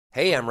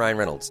Hey, I'm Ryan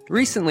Reynolds.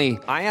 Recently,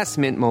 I asked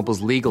Mint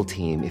Mobile's legal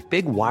team if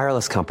big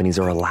wireless companies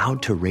are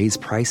allowed to raise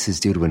prices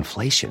due to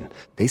inflation.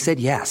 They said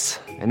yes.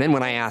 And then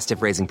when I asked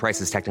if raising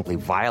prices technically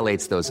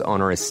violates those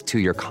onerous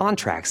two-year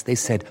contracts, they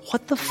said,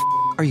 "What the f***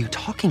 are you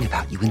talking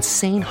about, you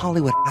insane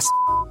Hollywood ass?"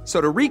 So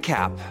to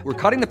recap, we're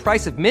cutting the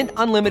price of Mint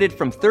Unlimited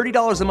from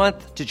 $30 a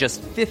month to just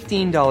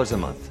 $15 a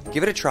month.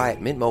 Give it a try at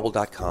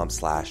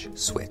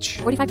mintmobile.com/switch.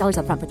 $45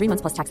 up front for 3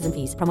 months plus taxes and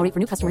fees. Promo rate for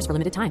new customers for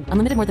limited time.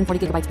 Unlimited more than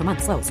 40 gigabytes per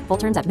month. Slows full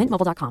terms at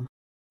mintmobile.com.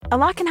 A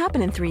lot can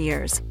happen in 3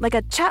 years, like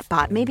a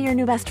chatbot may be your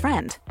new best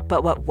friend.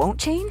 But what won't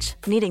change?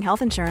 Needing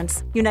health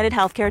insurance. United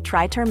Healthcare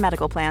Tri-Term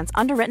Medical Plans,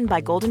 underwritten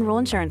by Golden Rule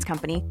Insurance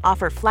Company,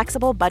 offer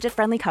flexible,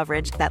 budget-friendly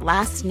coverage that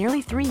lasts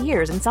nearly 3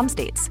 years in some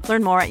states.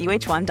 Learn more at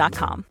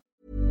uh1.com.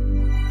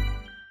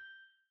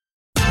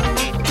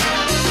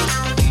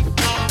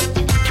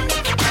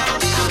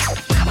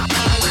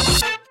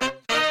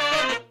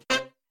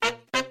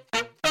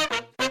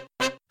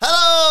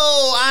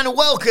 And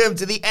welcome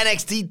to the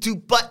NXT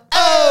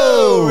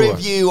 2.0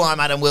 review. I'm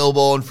Adam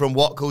Wilborn from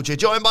What Culture,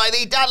 joined by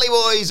the Dudley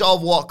Boys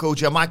of What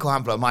Culture, Michael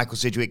Hamflett and Michael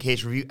Sidgwick, here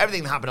to review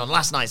everything that happened on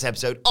last night's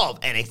episode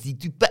of NXT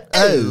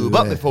 2.0.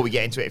 But before we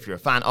get into it, if you're a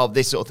fan of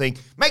this sort of thing,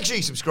 make sure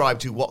you subscribe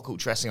to What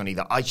Culture Wrestling on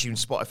either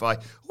iTunes, Spotify,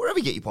 or wherever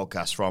you get your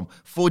podcasts from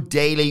for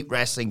daily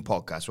wrestling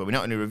podcasts, where we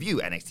not only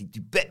review NXT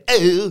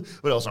 2.0,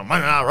 but also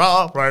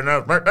Raw,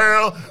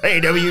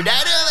 AEW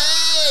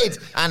Dynamite,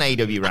 and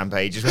AEW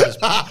Rampage, as well as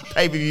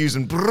pay-per-views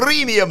and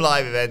premium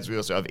live events. We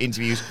also have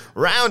interviews,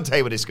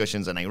 round-table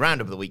discussions, and a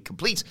round-up of the week,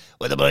 complete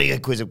with a burger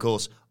quiz, of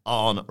course,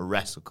 on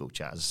Wrestle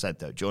Culture. As I said,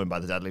 though, joined by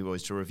the Dudley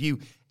Boys to review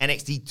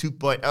NXT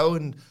 2.0,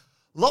 and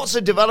lots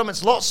of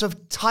developments, lots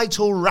of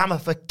title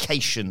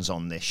ramifications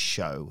on this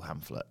show,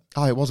 Hamflett.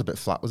 Oh, it was a bit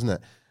flat, wasn't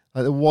it?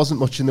 Like, there wasn't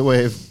much in the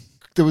way of...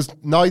 There was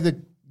neither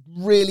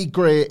really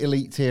great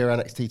Elite Tier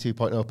NXT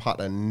 2.0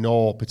 pattern,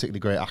 nor particularly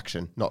great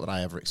action. Not that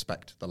I ever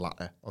expect the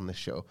latter on this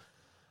show.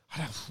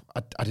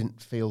 I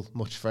didn't feel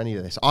much for any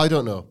of this. I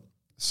don't know.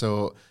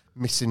 So,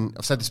 I've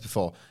said this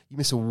before, you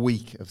miss a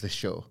week of this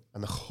show,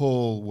 and the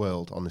whole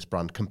world on this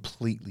brand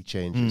completely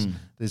changes.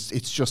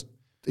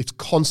 It's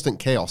constant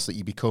chaos that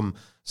you become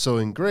so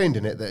ingrained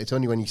in it that it's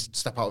only when you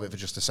step out of it for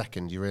just a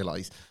second you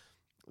realise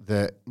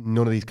that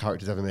none of these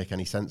characters ever make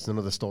any sense. None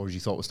of the stories you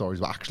thought were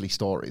stories were actually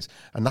stories.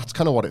 And that's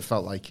kind of what it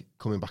felt like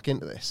coming back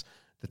into this.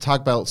 The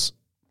tag belts,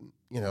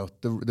 you know,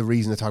 the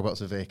reason the tag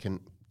belts are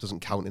vacant doesn't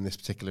count in this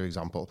particular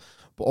example.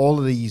 But all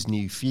of these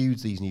new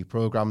feuds, these new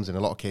programs, in a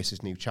lot of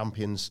cases new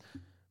champions,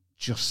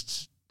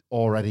 just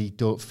already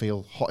don't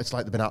feel hot. It's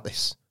like they've been at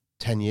this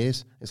 10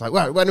 years. It's like,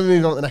 well, when are we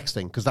moving on to the next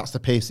thing? Because that's the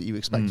pace that you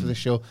expect for this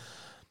show.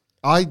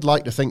 I'd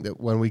like to think that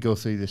when we go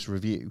through this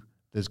review,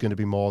 there's going to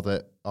be more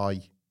that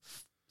I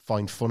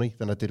find funny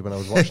than I did when I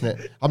was watching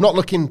it. I'm not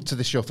looking to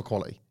this show for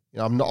quality. You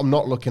know, I'm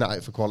not looking at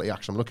it for quality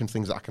action. I'm looking for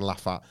things that I can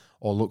laugh at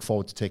or look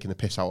forward to taking the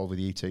piss out over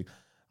the E2.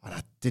 And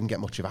I didn't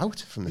get much of out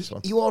from this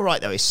one. You are right,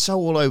 though. It's so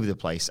all over the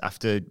place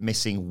after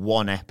missing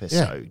one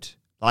episode.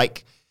 Yeah.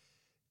 Like,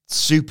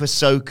 Super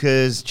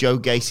Soakers, Joe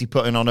Gacy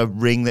putting on a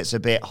ring that's a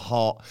bit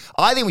hot.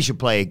 I think we should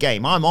play a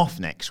game. I'm off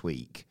next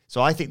week.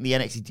 So I think the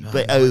NXT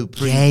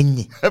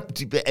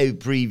 2.0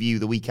 preview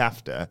the week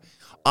after,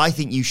 I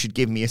think you should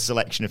give me a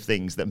selection of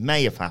things that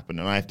may have happened,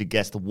 and I have to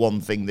guess the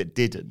one thing that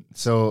didn't.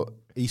 So,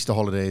 Easter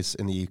holidays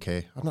in the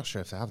UK. I'm not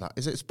sure if they have that.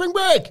 Is it spring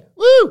break?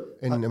 Woo!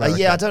 In America.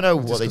 Yeah, I don't know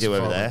what they do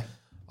over there.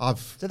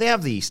 Do they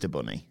have the Easter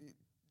Bunny?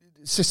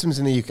 Systems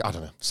in the UK, I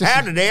don't know.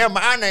 Howdy there,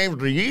 my name's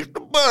the Easter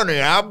Bunny.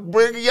 I'll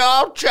bring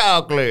y'all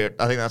chocolate.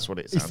 I think that's what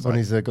it sounds Easter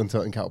Bunny's a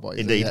gun-toting cowboy.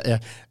 Indeed. Yeah.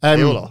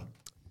 They all are.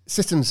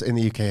 Systems in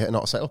the UK are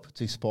not set up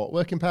to support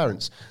working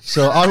parents.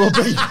 So I will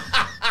be,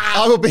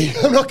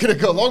 I'm not going to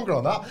go longer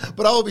on that,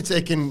 but I will be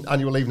taking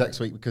annual leave next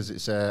week because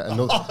it's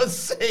another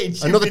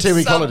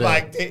 2-week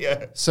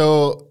holiday.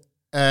 So,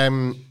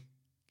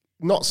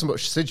 not so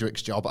much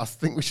Sidgwick's job. I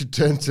think we should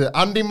turn to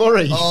Andy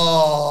Murray,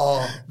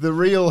 the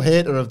real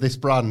hater of this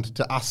brand,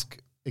 to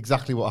ask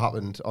exactly what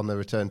happened on the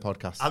Return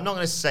podcast. I'm not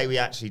going to say we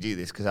actually do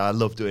this because I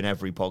love doing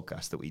every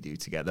podcast that we do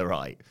together,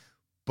 right?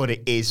 But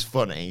it is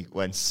funny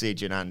when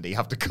Sidge and Andy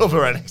have to cover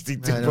NXT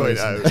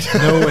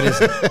 2.0. No, it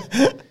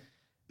isn't.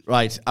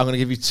 Right, I'm going to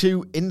give you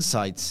two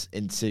insights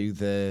into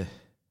the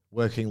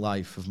working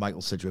life of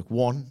Michael Sidgwick.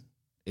 One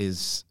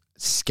is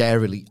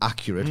scarily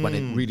accurate when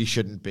it really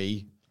shouldn't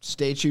be.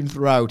 Stay tuned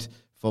throughout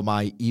for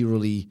my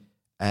eerily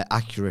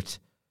accurate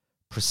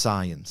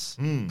prescience.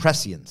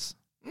 Prescience.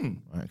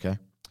 Right, okay.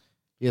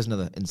 Here's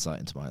another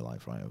insight into my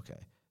life, right? Okay.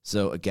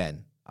 So,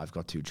 again, I've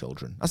got two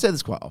children. I say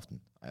this quite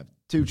often. I have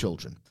two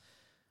children.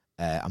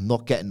 I'm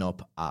not getting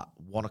up at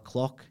 1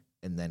 o'clock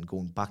and then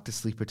going back to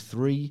sleep at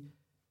 3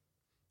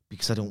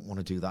 because I don't want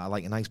to do that. I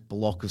like a nice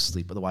block of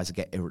sleep, otherwise I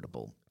get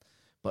irritable.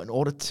 But in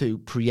order to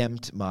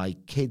preempt my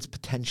kids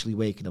potentially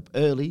waking up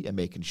early and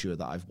making sure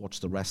that I've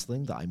watched the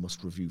wrestling that I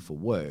must review for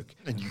work.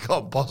 And you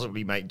can't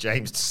possibly make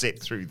James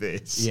sit through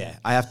this. Yeah,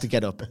 I have to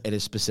get up at a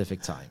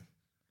specific time.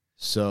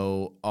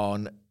 So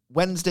on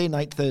Wednesday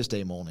night,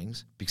 Thursday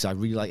mornings, because I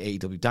really like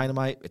AEW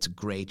Dynamite. It's a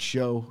great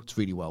show. It's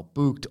really well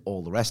booked,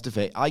 all the rest of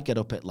it. I get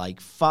up at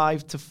like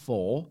 5 to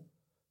 4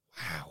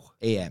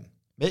 a.m.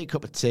 Make a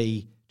cup of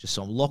tea, just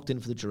so I'm locked in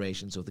for the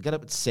duration. So if they get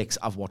up at 6,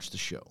 I've watched the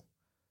show.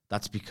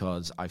 That's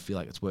because I feel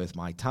like it's worth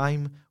my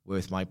time,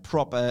 worth my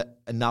proper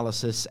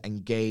analysis,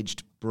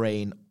 engaged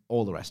brain,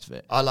 all the rest of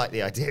it. I like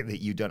the idea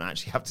that you don't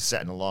actually have to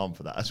set an alarm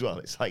for that as well.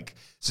 It's like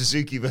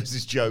Suzuki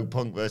versus Joe,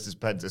 Punk versus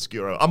Penta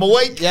Oscuro. I'm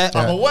awake. Yeah.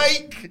 I'm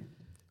awake.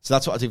 So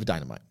that's what I do for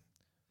Dynamite.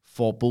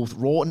 For both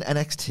Raw and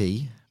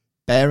NXT,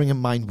 bearing in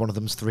mind one of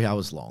them's 3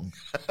 hours long,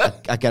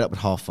 I get up at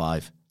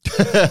 5:30.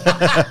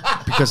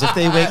 Because if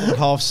they wake up at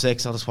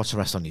 6:30, I'll just watch the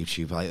rest on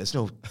YouTube. Like, there's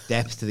no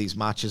depth to these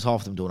matches.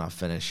 Half of them don't have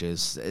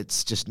finishes.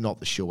 It's just not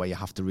the show where you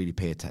have to really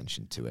pay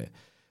attention to it.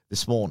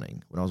 This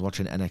morning, when I was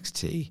watching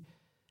NXT,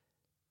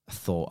 I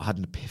had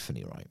an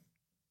epiphany, right?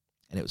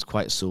 And it was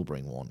quite a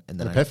sobering one. And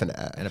then An epiphany.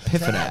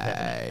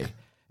 And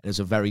it was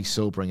a very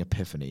sobering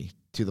epiphany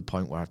to the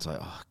point where it's like,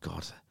 oh,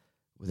 God,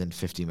 within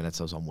 15 minutes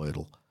I was on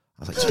Wordle.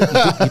 I was like, so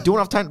you don't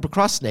have time to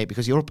procrastinate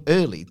because you're up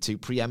early to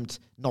preempt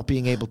not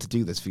being able to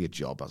do this for your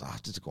job. I was like, I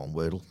have to go on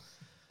Wordle.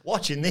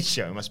 Watching this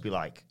show must be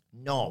like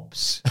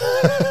knobs.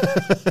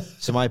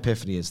 So my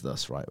epiphany is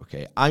this, right?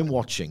 Okay, I'm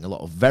watching a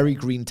lot of very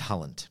green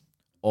talent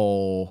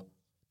or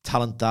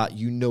talent that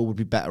you know would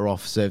be better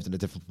off served in a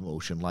different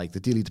promotion, like the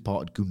dearly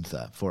departed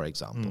Gunther, for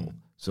example.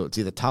 So it's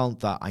either talent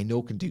that I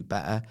know can do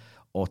better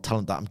or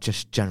talent that I'm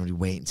just generally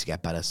waiting to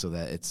get better so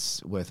that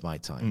it's worth my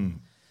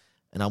time.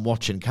 And I'm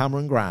watching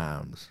Cameron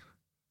Grimes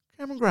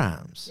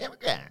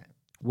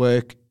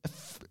work a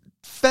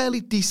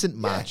fairly decent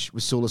match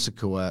with Solo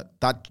Sikoa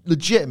that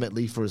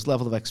legitimately, for his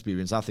level of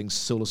experience, I think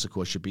Solo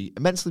Sikoa should be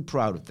immensely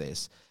proud of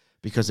this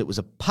because it was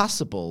a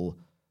passable,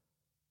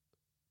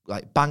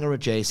 like,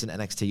 banger-adjacent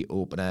NXT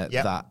opener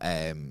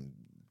that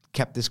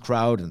kept this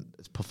crowd and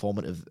as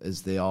performative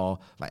as they are,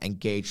 like,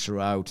 engaged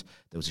throughout.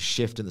 There was a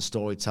shift in the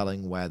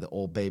storytelling where the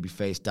all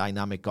babyface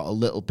dynamic got a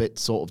little bit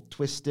sort of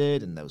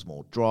twisted and there was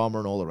more drama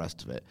and all the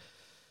rest of it.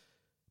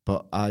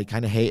 But I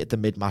kind of hated the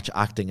mid-match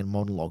acting and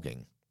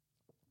monologuing.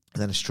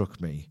 And then it struck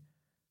me,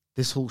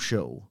 this whole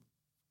show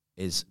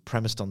is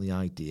premised on the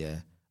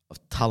idea of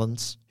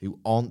talents who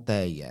aren't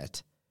there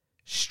yet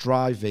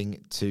striving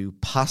to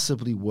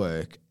passably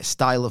work a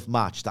style of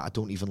match that I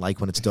don't even like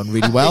when it's done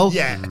really well.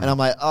 And I'm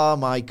like, oh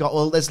my God,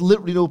 well, there's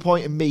literally no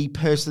point in me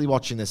personally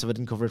watching this if I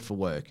didn't cover it for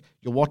work.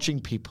 You're watching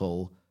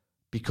people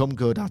become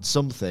good at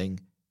something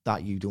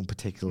that you don't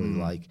particularly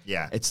like.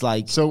 Yeah. It's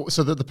like... So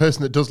that the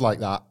person that does like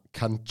that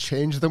can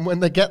change them when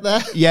they get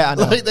there? Yeah, I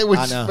know. Like,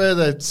 which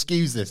further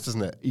skews this,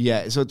 doesn't it?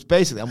 Yeah, so it's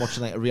basically, I'm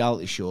watching like a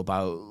reality show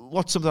about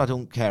what's something I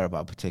don't care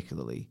about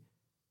particularly.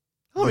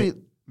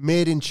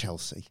 Made in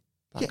Chelsea.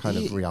 That kind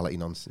of reality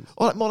nonsense.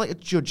 Or like, more like a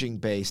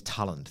judging-based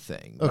talent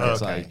thing. Okay.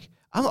 It's like,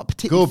 I'm not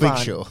particularly Go Big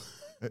Show.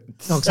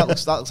 No,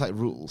 because that looks like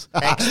Rules.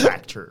 X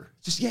Factor.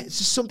 It's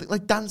just something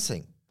like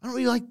dancing. I don't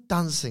really like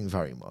dancing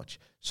very much.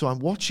 So I'm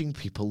watching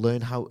people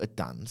learn how to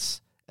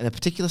dance in a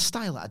particular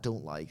style that I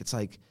don't like. It's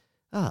like,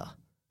 well,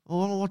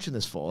 what am I watching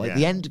this for? Like,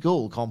 the end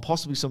goal can't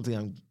possibly be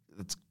something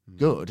that's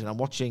good, and I'm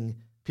watching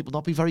people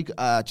not be very good.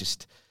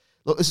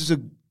 Look, this is a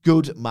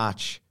good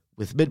match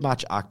with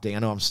mid-match acting. I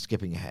know I'm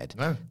skipping ahead.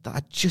 No. That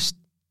I just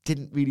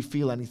didn't really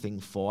feel anything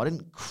for. I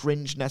didn't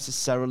cringe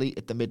necessarily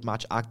at the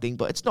mid-match acting,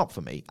 but it's not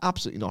for me.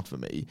 Absolutely not for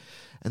me.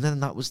 And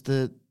then that was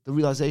the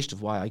realization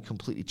of why I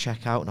completely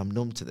check out and I'm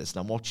numb to this,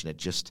 and I'm watching it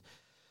just...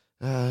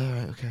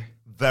 right, okay.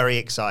 Very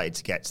excited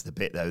to get to the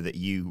bit, though, that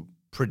you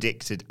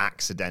predicted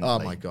accidentally. Oh,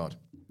 my God.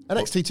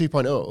 NXT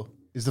 2.0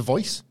 is the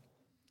voice.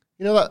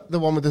 You know the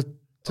one with the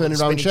turning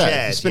around spinning chairs?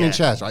 chairs, The spinning yeah.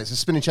 chairs, right? So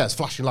spinning chairs,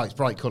 flashing lights,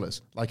 bright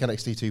colours, like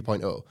NXT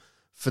 2.0,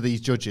 for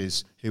these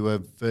judges who are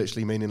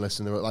virtually meaningless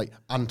and they're like,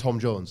 and Tom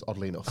Jones,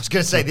 oddly enough. I was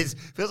going to say, this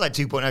feels like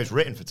 2.0 is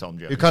written for Tom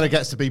Jones. Who kind of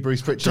gets to be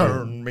Bruce Pritchard.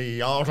 Turn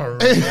me on, turn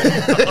me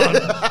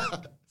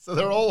on. So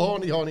they're all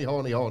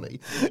horny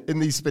in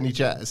these spinny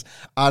chairs.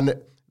 And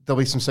there'll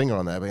be some singer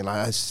on there being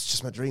like, it's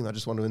just my dream. I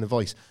just want to win The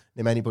Voice.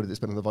 Name anybody that's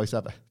been in The Voice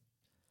ever.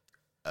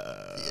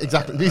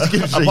 Exactly. Music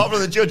industry. Apart from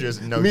the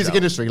judges, no. Music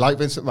industry, like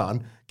Vince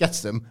McMahon,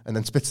 gets them and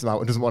then spits them out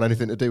and doesn't want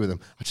anything to do with them.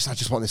 I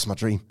just want this as my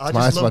dream.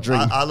 It's my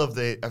dream. I love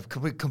I've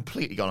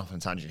completely gone off on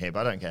a tangent here,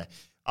 but I don't care.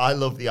 I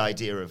love the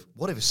idea of,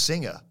 what if a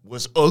singer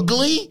was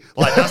ugly?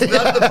 Like, that's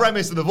the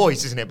premise of The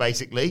Voice, isn't it,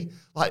 basically?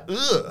 Like,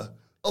 ugh.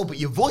 Oh, but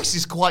your voice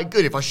is quite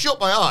good. If I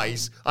shut my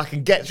eyes, I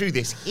can get through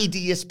this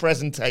hideous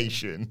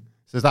presentation.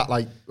 So is that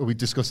like, are we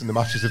discussing the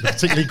matches of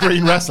particularly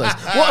green wrestlers?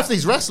 What if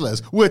these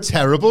wrestlers were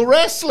terrible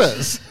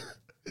wrestlers?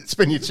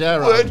 Spin your chair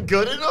Weren't around.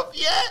 good enough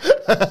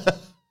yet?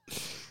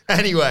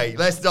 Anyway,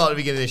 let's start at the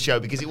beginning of the show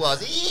because it was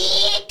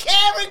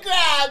Cameron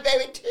Grimes,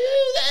 baby, to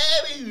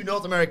the moon,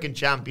 North American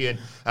champion,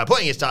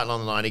 putting his title on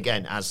the line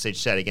again, as Sid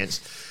said,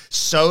 against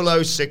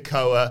Solo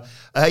Sikoa.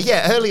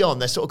 Early on,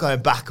 they're sort of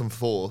going back and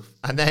forth.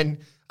 And then,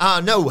 out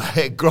of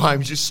nowhere,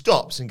 Grimes just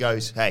stops and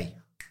goes, hey,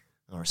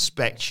 I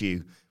respect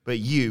you, but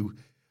you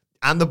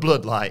and the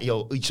bloodline,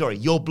 your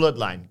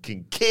bloodline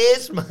can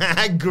kiss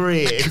my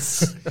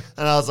grits.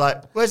 And I was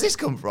like, where's this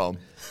come from?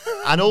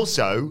 And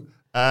also,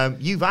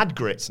 you've had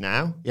grits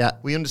now. Yeah.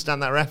 We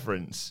understand that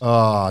reference.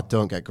 Oh,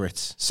 don't get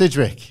grits.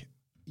 Sidrick,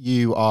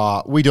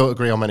 we don't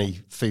agree on many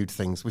food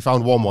things. We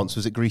found one once.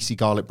 Was it greasy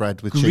garlic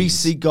bread with cheese?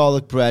 Greasy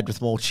garlic bread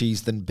with more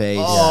cheese than base.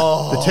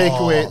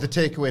 The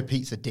takeaway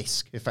pizza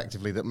disc,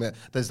 effectively.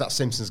 There's that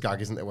Simpsons gag,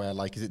 isn't there, where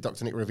is it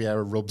Dr. Nick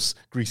Riviera rubs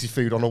greasy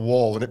food on a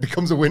wall and it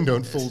becomes a window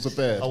and fools a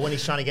bird? Oh, when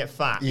he's trying to get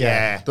fat.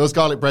 Yeah. Those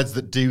garlic breads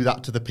that do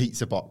that to the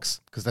pizza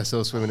box because they're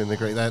so swimming in the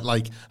grease. That's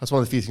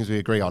one of the few things we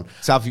agree on.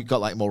 So have you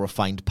got more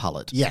refined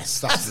palate?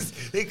 Yes,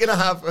 that's You're gonna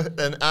have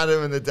then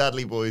Adam and the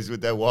Dudley boys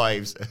with their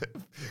wives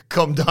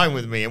come dine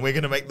with me, and we're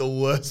gonna make the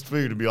worst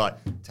food and be like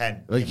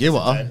 10. Well, you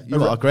are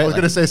great. I was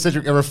going to say,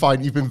 Cedric, you're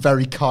refined. You've been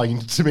very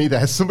kind to me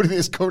there. Somebody that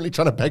is currently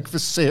trying to beg for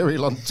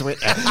cereal on Twitter.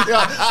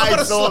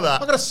 I saw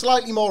that. I've got a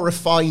slightly more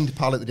refined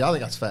palate than you. I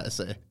think that's fair to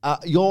say.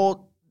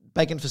 You're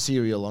begging for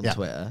cereal on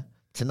Twitter.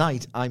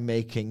 Tonight, I'm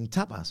making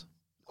tapas.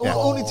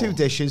 Only 2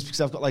 dishes because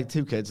I've got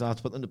 2 kids and I have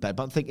to put them to bed.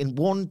 But I'm thinking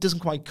one doesn't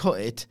quite cut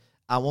it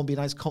and won't be a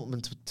nice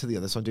compliment to the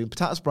other. So I'm doing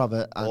patatas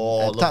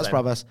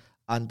bravas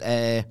and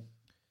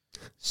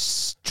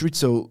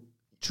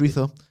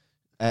chorizo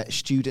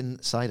stewed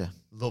in cider.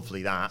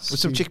 Lovely that. With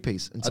some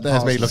chickpeas. And some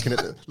There's me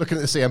parsnips. looking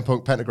at the CM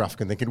Punk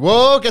pentagraphic and thinking,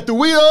 whoa, get the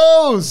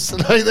wheels!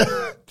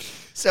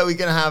 So we're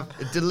going to have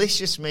a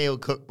delicious meal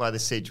cooked by the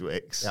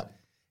Sidgwicks,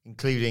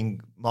 including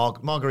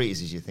margaritas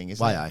is your thing,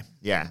 isn't it? Aye.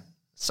 Yeah.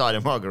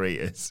 Cider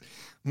margaritas.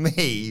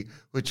 Me,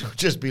 which will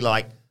just be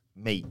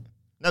meat.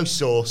 No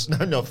sauce,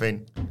 no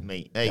nothing.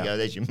 Meat. There you go,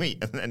 there's your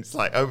meat. And then it's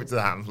over to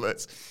the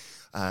hamlets.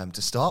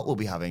 To start, we'll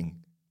be having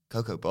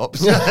Cocoa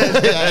Pops.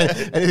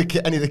 Any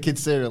of the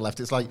kids' cereal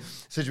left. It's like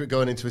Sidgwick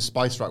going into his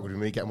spice rack with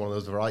me, getting one of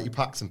those variety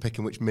packs and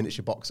picking which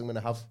miniature box I'm going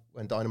to have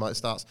when Dynamite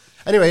starts.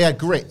 Anyway,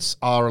 grits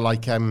are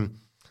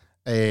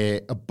a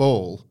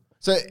bowl.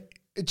 So,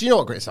 do you know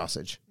what grits are,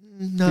 Sidge?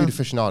 No. Food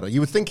aficionado. You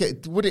would think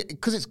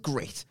because it's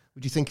grit,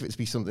 would you think of it to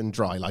be something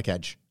dry like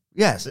Edge?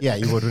 Yes. Yeah,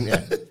 you would,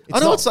 wouldn't you? I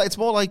know it's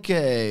more like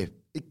it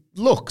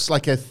looks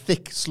like a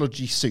thick,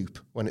 sludgy soup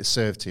when it's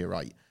served to you,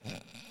 right?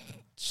 It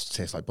just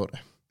tastes like butter.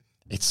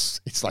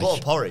 It's like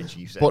Butter porridge,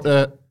 you said.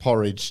 Butter,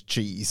 porridge,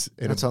 cheese.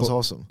 That sounds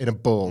awesome. In a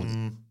bowl.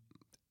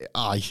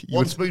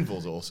 One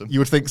spoonful's awesome. You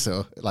would think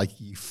so.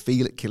 You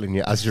feel it killing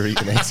you as you're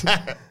eating it.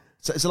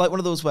 So it's like one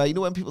of those where,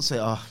 when people say,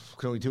 I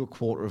can only do a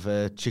quarter of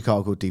a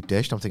Chicago deep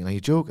dish, I'm thinking, are you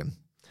joking?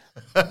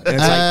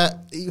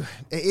 It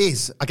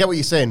is. I get what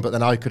you're saying, but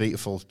then I could eat a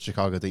full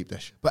Chicago deep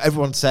dish. But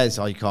everyone says,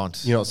 you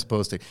can't. You're not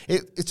supposed to.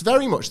 It's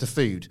very much the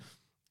food.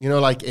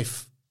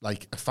 If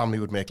a family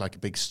would make a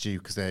big stew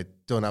because they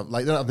don't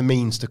have the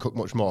means to cook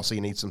much more, so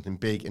you need something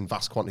big in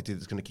vast quantity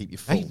that's going to keep you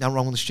full. Ain't nothing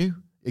wrong with the stew.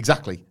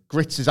 Exactly.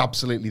 Grits is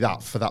absolutely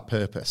that for that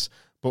purpose.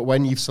 But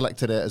when you've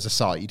selected it as a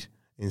side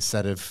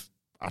instead of,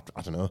 I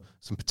don't know,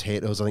 some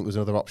potatoes, I think was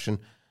another option,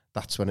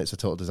 that's when it's a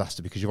total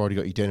disaster because you've already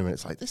got your dinner and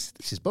it's this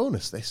is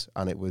bonus,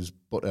 and it was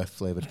butter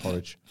flavoured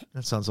porridge.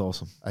 That sounds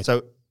awesome.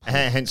 So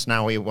hence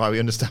now why we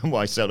understand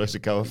why Solo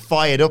Sikoa are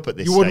fired up at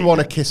this You wouldn't stage. want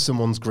to kiss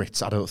someone's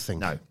grits, I don't think.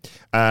 No.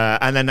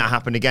 And then that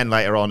happened again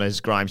later on as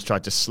Grimes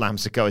tried to slam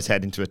Sikoa's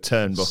head into a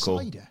turnbuckle.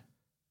 Cider?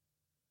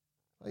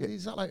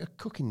 Is that like a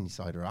cooking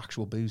cider or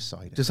actual booze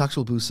cider? Just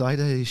actual booze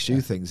cider, you stew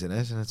things in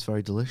it, and it's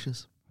very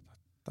delicious.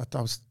 I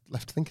was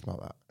left thinking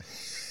about that.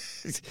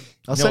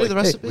 I'll send you the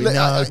recipe.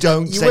 No,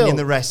 don't send in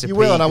the recipe. You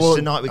will, and I will.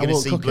 Tonight we're going to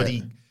see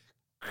bloody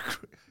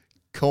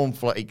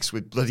cornflakes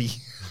with bloody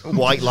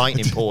white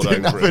lightning poured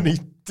over it.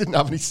 Didn't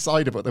have any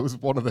cider, but there was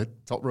one of the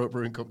Top Rope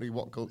Brewing Company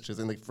What Cultures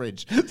in the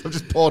fridge. So I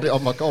just poured it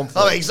on my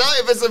cornflakes. I'm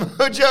excited for some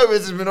Hojo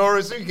versus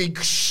Minoru Suzuki.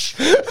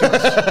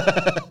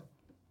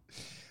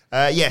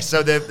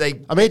 So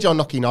they I made John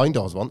Nocky 9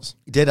 doors once.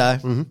 Did I?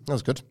 Mm-hmm. That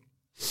was good.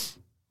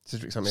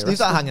 Cedric sent me a Leave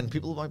that recipe. hanging.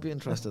 People might be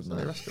interested in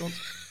that.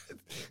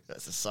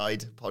 That's a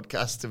side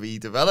podcast to be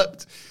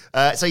developed.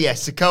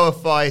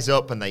 Sikoa fires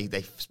up and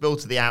they spill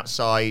to the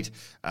outside.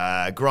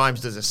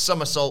 Grimes does a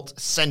somersault,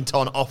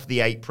 senton off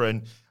the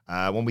apron.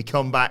 When we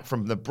come back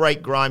from the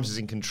break, Grimes is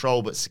in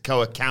control, but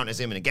Sikoa counters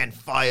him and again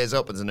fires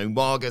up. There's an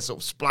Umaga sort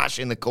of splash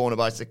in the corner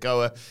by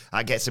Sikoa.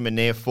 Gets him a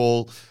near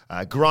fall.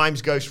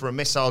 Grimes goes for a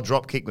missile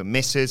dropkick but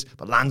misses,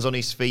 but lands on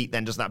his feet,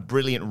 then does that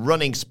brilliant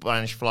running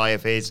Spanish fly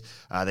of his.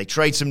 They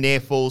trade some near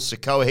falls.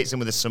 Sikoa hits him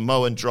with a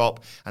Samoan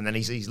drop, and then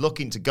he's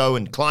looking to go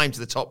and climb to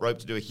the top rope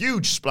to do a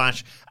huge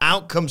splash.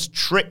 Out comes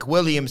Trick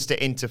Williams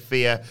to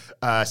interfere.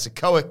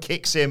 Sikoa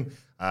kicks him.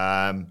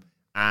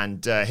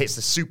 And hits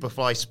the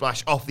Superfly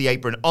splash off the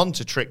apron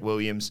onto Trick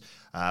Williams.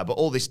 But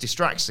all this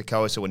distracts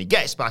Sikoa, so when he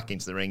gets back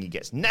into the ring, he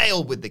gets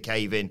nailed with the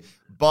cave-in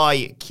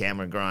by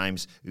Cameron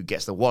Grimes, who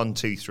gets the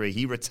 1-2-3.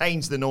 He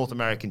retains the North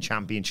American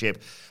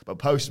Championship, but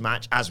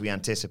post-match, as we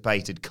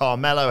anticipated,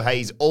 Carmelo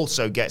Hayes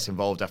also gets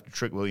involved after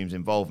Trick Williams'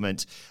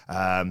 involvement.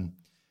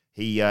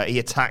 He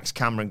attacks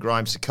Cameron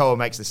Grimes. Sikoa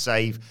makes the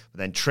save, but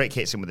then Trick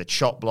hits him with a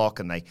chop block,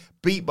 and they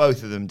beat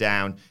both of them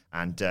down.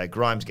 And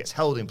Grimes gets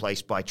held in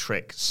place by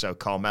Trick, so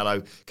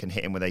Carmelo can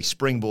hit him with a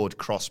springboard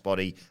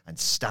crossbody and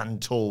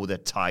stand tall with a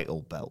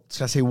title belt.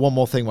 Can I say one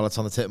more thing while it's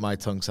on the tip of my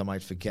tongue so I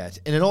might forget?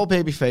 In an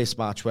all-babyface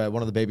match where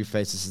one of the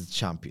babyfaces is the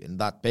champion,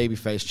 that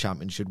babyface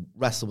champion should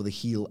wrestle with a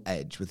heel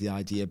edge, with the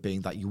idea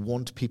being that you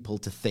want people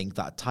to think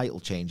that a title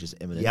change is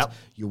imminent. Yep.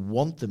 You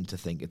want them to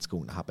think it's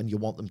going to happen. You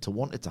want them to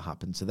want it to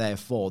happen. So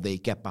therefore, they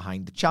get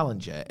behind the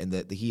challenger, and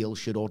the heel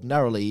should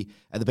ordinarily,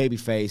 the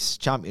babyface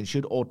champion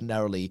should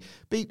ordinarily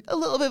be a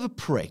little bit of a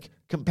prick,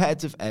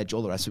 competitive edge,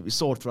 all the rest of it. We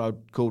saw it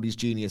throughout Cody's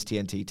Genius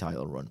TNT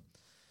title run.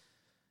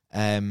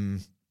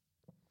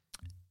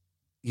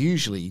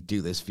 Usually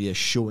do this via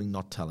showing,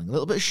 not telling. A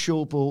little bit of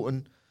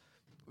showboating.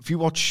 If you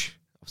watch,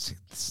 obviously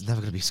this is never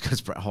going to be as good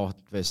as Bret Hart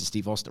versus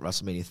Steve Austin at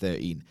WrestleMania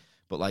 13,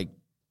 but like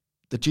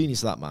the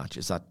genius of that match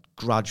is that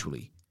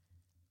gradually,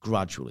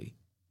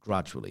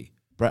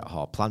 Bret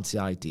Hart plants the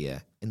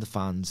idea in the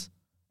fans,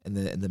 in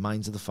the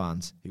minds of the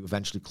fans, who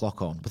eventually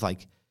clock on with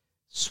like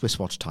Swiss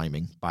watch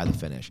timing by the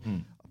finish.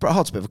 Bret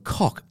Hart's a bit of a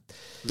cock.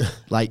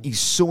 Like, he's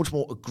so much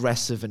more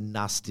aggressive and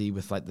nasty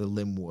with like the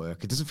limb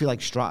work. It doesn't feel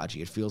like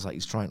strategy. It feels like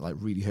he's trying to like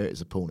really hurt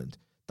his opponent.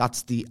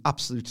 That's the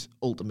absolute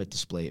ultimate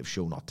display of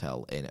show not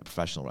tell in a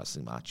professional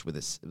wrestling match with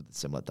a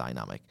similar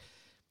dynamic.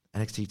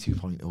 NXT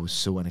 2.0 is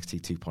so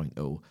NXT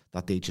 2.0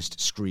 that they just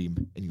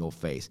scream in your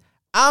face,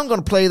 I'm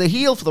going to play the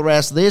heel for the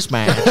rest of this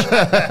match.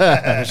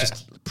 It's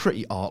just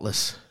pretty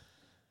artless.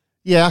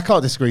 Yeah, I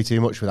can't disagree too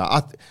much with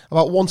that.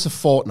 About once a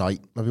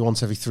fortnight, maybe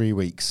once every 3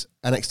 weeks,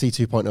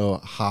 NXT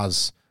 2.0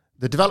 has,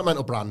 the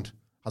developmental brand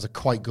has a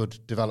quite good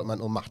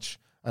developmental match.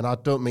 And I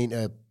don't mean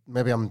to,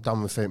 maybe I'm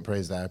down with faint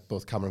praise there,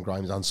 both Cameron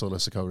Grimes and Solo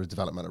Sikoa are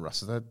developmental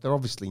wrestlers. They're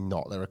obviously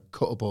not. They're a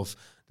cut above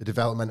the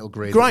developmental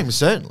grade. Grimes,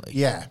 certainly.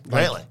 Yeah.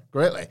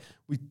 Greatly.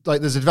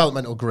 There's a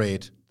developmental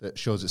grade that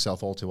shows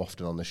itself all too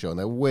often on the show, and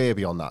they're way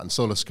beyond that, and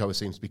Solo Sikoa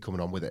seems to be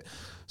coming on with it.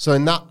 So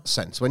in that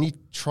sense, when you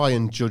try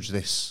and judge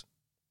this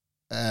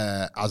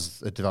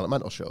as a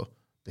developmental show,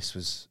 this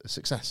was a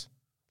success.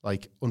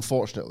 Like,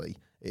 unfortunately,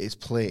 it is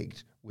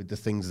plagued with the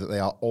things that they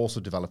are also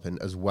developing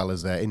as well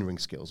as their in-ring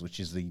skills, which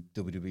is the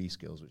WWE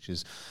skills, which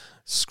is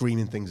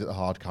screaming things at the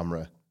hard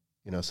camera,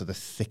 so the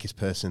thickest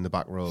person in the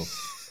back row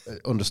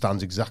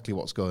understands exactly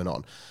what's going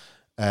on.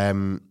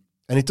 And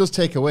it does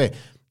take away,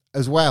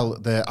 as well,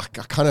 I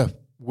kind of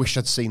wish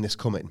I'd seen this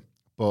coming,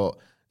 but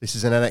this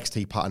is an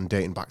NXT pattern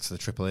dating back to the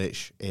Triple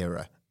H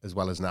era as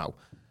well as now.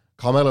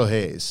 Carmelo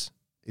Hayes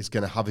is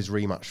going to have his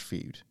rematch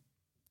feud,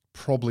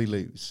 probably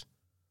lose,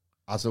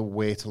 as a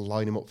way to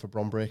line him up for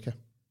Bron Breakker.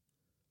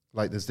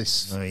 Like, there's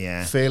this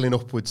failing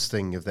upwards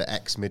thing of the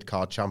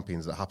ex-mid-card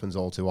champions that happens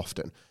all too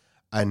often.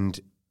 And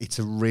it's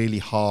a really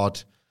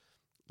hard,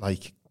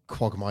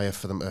 quagmire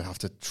for them to have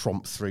to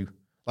tromp through.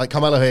 Like,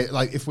 Carmelo Hayes,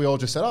 if we all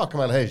just said,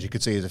 Carmelo Hayes, you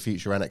could see as a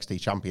future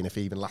NXT champion if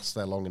he even lasts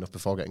there long enough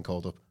before getting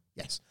called up.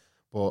 Yes.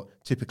 But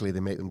typically they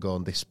make them go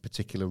on this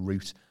particular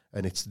route.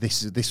 And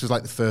this was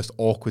like the first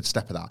awkward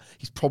step of that.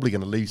 He's probably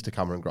going to lose to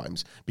Cameron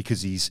Grimes because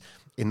he's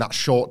in that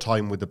short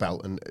time with the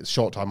belt and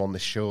short time on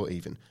this show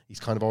even. He's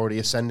kind of already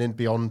ascending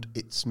beyond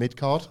its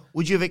mid-card.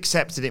 Would you have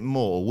accepted it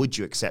more, or would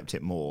you accept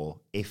it more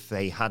if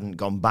they hadn't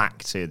gone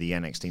back to the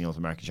NXT North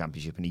American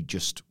Championship and he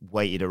just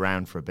waited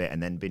around for a bit and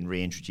then been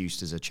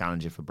reintroduced as a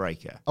challenger for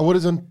Breakker? I would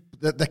have done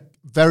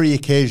very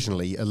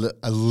occasionally a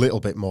little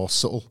bit more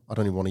subtle. I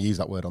don't even want to use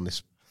that word on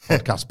this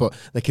podcast, but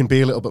they can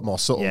be a little bit more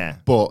subtle. Yeah.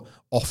 But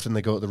often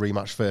they go to the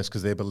rematch first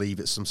because they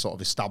believe it's some sort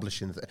of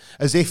establishing thing.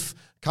 As if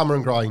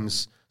Cameron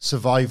Grimes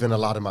surviving a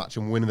ladder match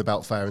and winning the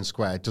belt fair and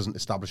square doesn't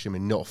establish him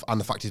enough. And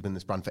the fact he's been in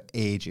this brand for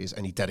ages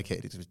and he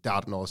dedicated it to his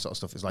dad and all this sort of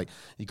stuff. It's like,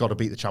 you got to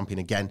beat the champion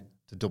again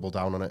to double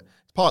down on it.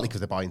 It's partly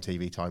because they're buying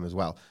TV time as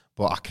well.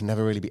 But I can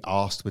never really be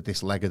arsed with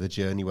this leg of the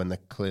journey when they're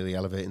clearly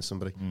elevating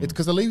somebody. It's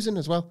because they're losing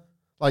as well.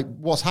 Like,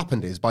 what's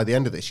happened is, by the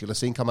end of this, you'll have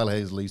seen Carmelo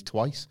Hayes lose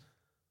twice.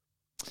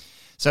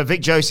 So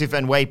Vic Joseph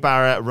and Wade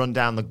Barrett run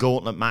down the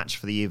gauntlet match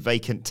for the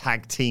vacant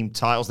tag team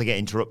titles. They get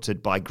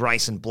interrupted by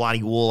Grayson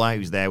Bloody Waller,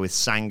 who's there with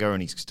Sanga,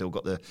 and he's still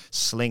got the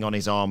sling on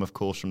his arm, of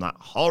course, from that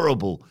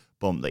horrible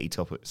bump that he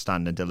took at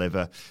Stand and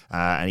Deliver.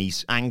 And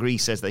he's angry,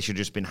 says they should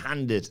have just been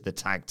handed the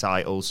tag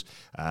titles.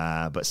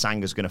 But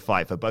Sanga's going to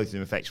fight for both of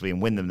them effectively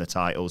and win them the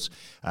titles.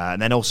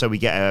 And then also we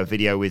get a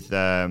video with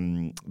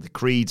the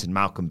Creeds and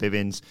Malcolm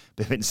Bivens.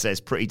 Bivens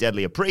says Pretty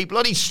Deadly are pretty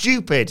bloody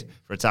stupid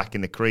for attacking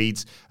the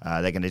Creeds.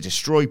 They're going to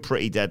destroy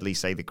Pretty Deadly,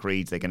 say the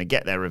Creeds. They're going to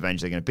get their revenge.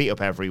 They're going to beat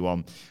up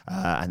everyone.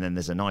 And then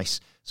there's a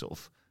nice sort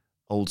of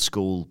old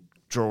school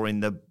drawing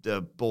the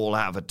ball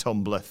out of a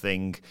tumbler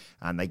thing,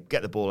 and they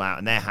get the ball out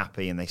and they're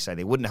happy and they say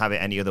they wouldn't have it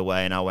any other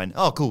way, and I went,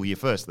 oh cool, you're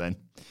first then.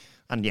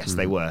 And yes,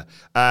 they were.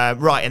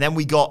 Right, and then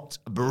we got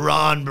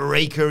Bron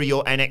Breakker,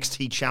 your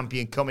NXT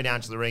champion, coming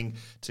down to the ring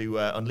to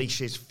unleash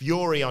his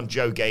fury on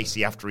Joe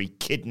Gacy after he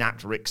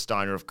kidnapped Rick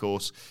Steiner, of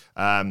course.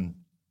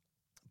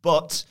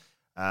 But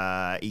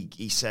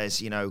he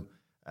says,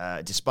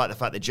 despite the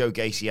fact that Joe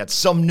Gacy had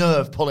some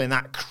nerve pulling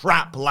that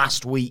crap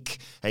last week.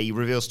 He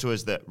reveals to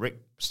us that Rick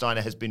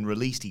Steiner has been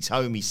released. He's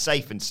home. He's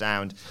safe and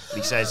sound. But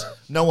he says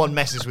no one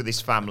messes with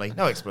his family.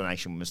 No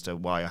explanation as to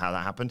why or how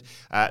that happened.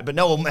 But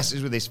no one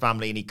messes with his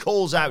family. And he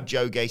calls out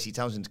Joe Gacy,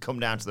 tells him to come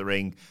down to the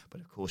ring. But,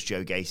 of course,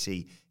 Joe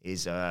Gacy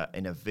is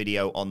in a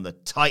video on the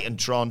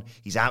Titantron.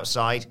 He's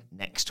outside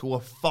next to a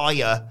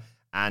fire.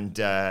 And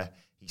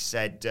he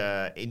said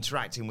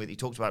he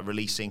talked about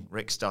releasing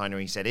Rick Steiner.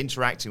 He said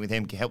interacting with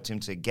him helped him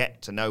to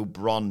get to know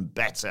Bron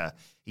better.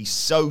 He's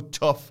so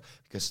tough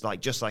because,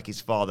 just like his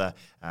father,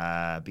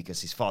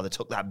 because his father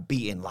took that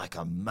beating like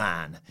a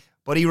man.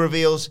 But he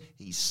reveals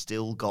he's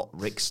still got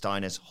Rick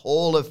Steiner's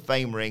Hall of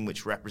Fame ring,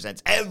 which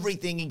represents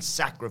everything he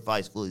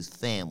sacrificed for his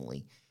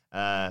family.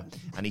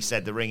 And he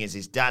said the ring is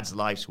his dad's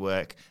life's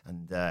work,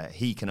 and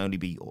it can only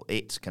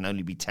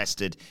be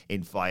tested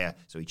in fire.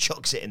 So he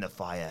chucks it in the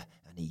fire,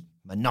 and he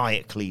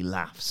maniacally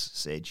laughs.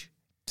 Sidge,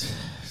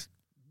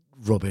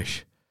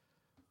 rubbish,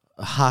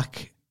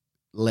 hack,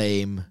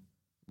 lame,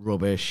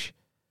 rubbish.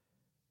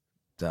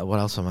 What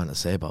else am I meant to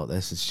say about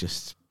this? It's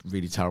just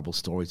really terrible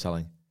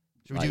storytelling.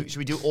 Should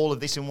we do all of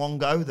this in one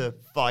go? The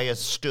fire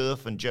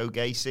stuff and Joe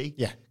Gacy?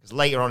 Yeah. Because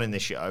later on in the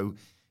show,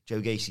 Joe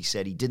Gacy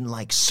said he didn't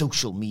like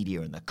social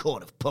media and the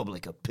court of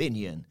public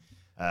opinion.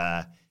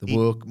 The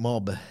woke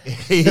mob.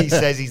 He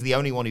says he's the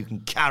only one who can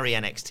carry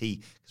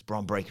NXT because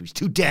Bron Breakker is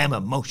too damn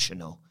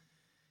emotional.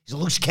 He's a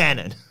loose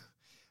cannon.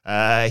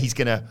 He's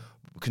going to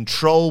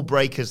control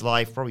Breaker's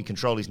life, probably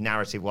control his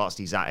narrative whilst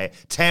he's at it,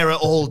 tear it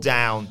all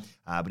down.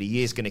 But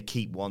he is going to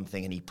keep one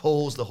thing, and he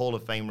pulls the Hall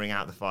of Fame ring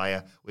out of the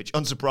fire, which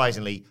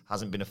unsurprisingly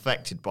hasn't been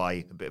affected by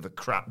a bit of a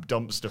crap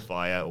dumpster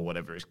fire or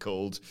whatever it's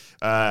called.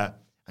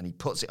 And he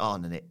puts it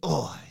on, and it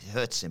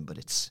hurts him, but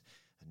it's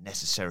a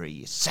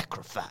necessary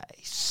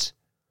sacrifice.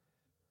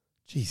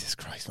 Jesus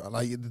Christ,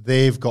 man.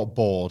 They've got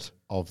bored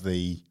of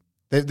they're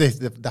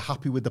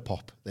happy with the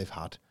pop they've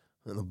had,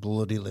 and the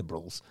bloody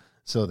liberals.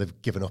 So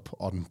they've given up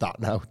on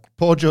that now.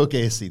 Poor Joe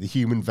Gacy, the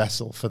human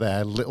vessel for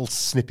their little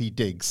snippy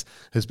digs,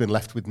 has been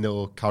left with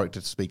no character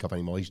to speak of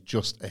anymore. He's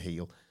just a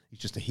heel. He's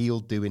just a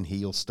heel doing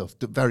heel stuff.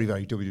 Very,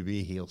 very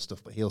WWE heel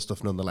stuff, but heel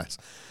stuff nonetheless.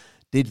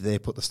 Did they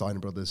put the Steiner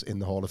brothers in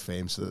the Hall of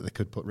Fame so that they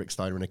could put Rick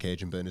Steiner in a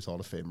cage and burn his Hall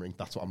of Fame ring?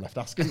 That's what I'm left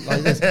asking.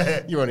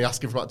 You're only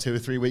asking for about 2 or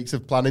 3 weeks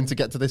of planning to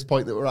get to this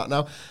point that we're at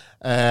now.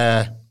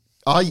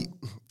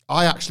 I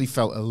actually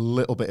felt a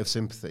little bit of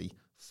sympathy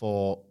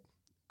for,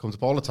 comes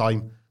up all the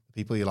time,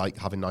 people you like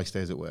having nice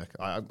days at work.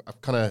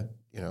 I've kind of,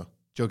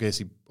 Joe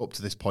Gacy up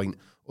to this point,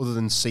 other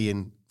than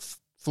seeing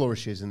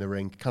flourishes in the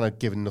ring, kind of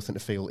given nothing to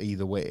feel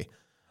either way,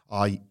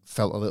 I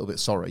felt a little bit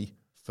sorry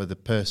for the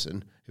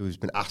person who has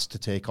been asked to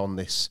take on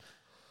this.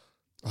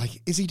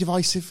 Is he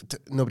divisive?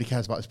 Nobody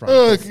cares about his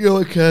brand. No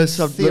one cares.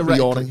 I'm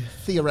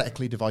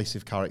theoretically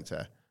divisive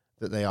character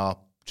that they are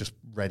just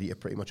ready to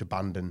pretty much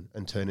abandon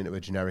and turn into a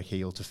generic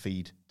heel to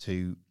feed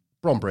to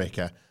Bron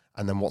Breakker.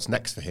 And then what's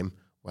next for him?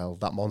 Well,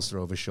 that monster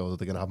over his shoulder,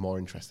 they're going to have more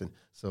interest in.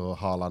 So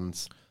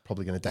Harland's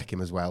probably going to deck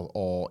him as well.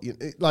 Or,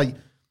 it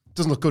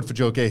doesn't look good for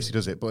Joe Gacy,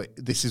 does it? But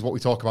this is what we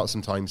talk about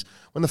sometimes.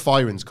 When the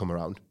firings come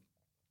around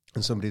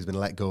and somebody's been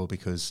let go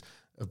because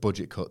of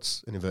budget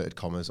cuts, in inverted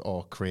commas,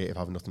 or creative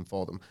having nothing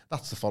for them,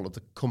 that's the fault of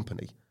the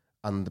company.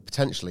 And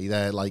potentially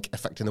they're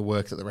affecting the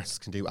work that the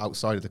rest can do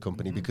outside of the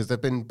company because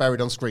they've been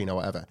buried on screen or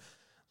whatever.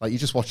 You're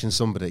just watching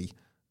somebody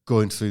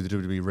going through the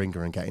WWE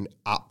ringer and getting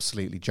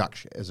absolutely jack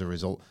shit as a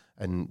result.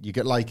 And you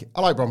get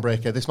I like Bron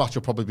Breakker. This match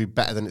will probably be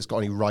better than it's got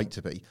any right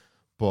to be.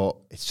 But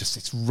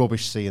it's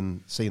rubbish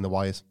seeing the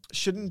wires.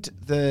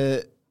 Shouldn't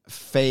the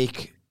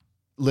fake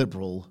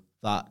liberal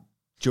that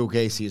Joe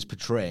Gacy is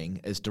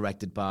portraying as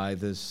directed by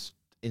this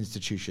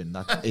institution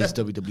that is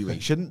WWE,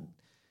 shouldn't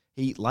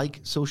he like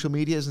social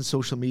media? Isn't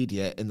social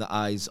media in the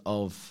eyes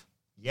of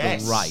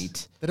the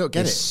right? They don't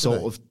get it.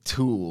 Sort of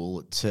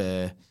tool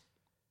to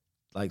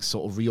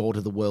sort of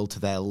reorder the world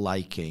to their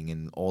liking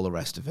and all the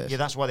rest of it. Yeah,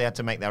 that's why they had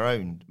to make their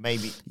own.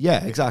 Maybe.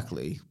 Yeah,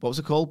 exactly. What was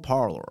it called?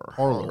 Parland.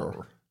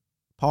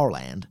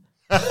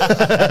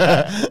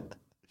 Yeah,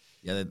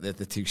 they're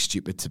too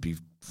stupid to be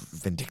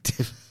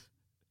vindictive.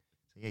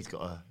 Yeah, he's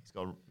got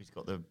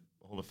the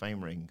Hall of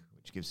Fame ring,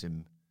 which gives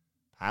him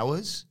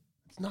powers.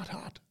 It's not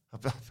hard.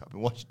 I've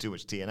been watching too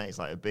much TNA. It's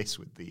like Abyss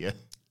with the.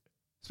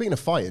 Speaking of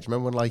fire, do you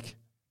remember when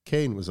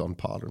Kane was on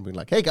Parler and being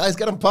like, "Hey guys,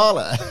 get on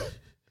Parler,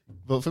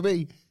 vote for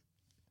me."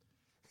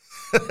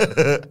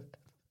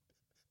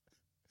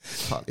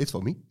 It's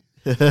for me.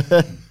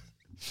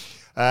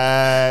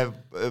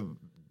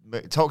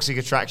 Toxic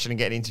Attraction and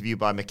getting interviewed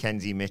by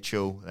Mackenzie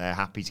Mitchell. They're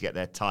happy to get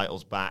their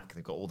titles back.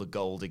 They've got all the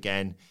gold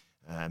again.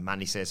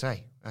 Mandy says,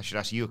 "Hey, I should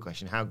ask you a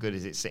question. How good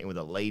is it sitting with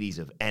the ladies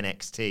of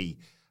NXT?"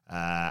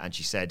 And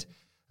she said,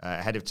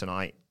 ahead of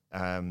tonight,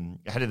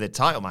 ahead of the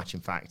title match,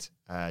 in fact,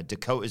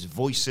 Dakota's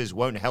voices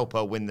won't help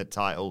her win the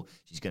title.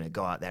 She's going to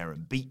go out there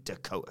and beat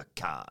Dakota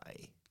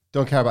Kai.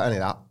 Don't care about any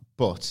of that,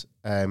 but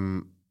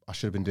I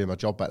should have been doing my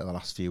job better the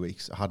last few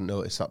weeks. I hadn't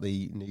noticed that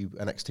the new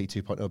NXT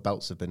 2.0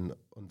 belts have been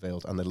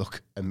unveiled, and they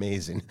look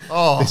amazing.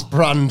 Oh. This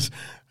brand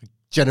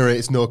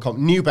generates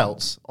new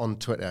belts on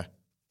Twitter.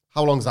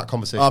 How long is that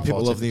conversation? Oh, people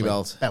for, love the typically?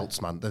 belt.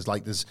 Belts, man. There's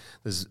like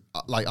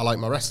I like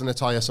my wrestling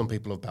attire. Some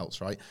people have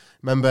belts, right?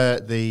 Remember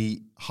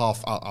the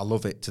half? I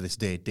love it to this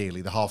day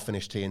dearly. The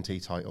half-finished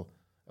TNT title,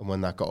 and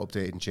when that got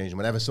updated and changed, and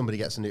whenever somebody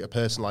gets a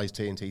personalised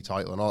TNT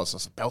title and all that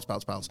stuff,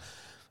 belts.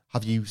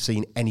 Have you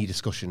seen any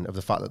discussion of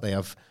the fact that they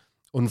have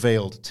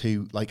unveiled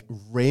 2 like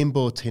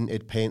rainbow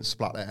tinted paint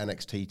splatter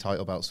NXT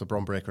title belts for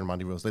Bron Breakker and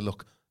Mandy Rose? They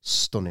look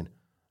stunning.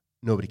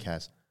 Nobody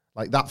cares.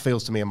 Like, that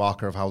feels to me a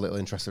marker of how little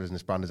interest there is in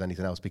this brand as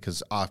anything else,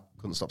 because I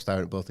couldn't stop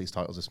staring at both these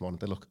titles this morning.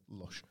 They look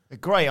lush. They're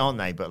great, aren't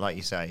they? But like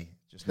you say,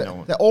 just They're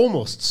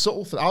almost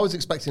subtle. I was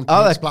expecting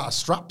splatter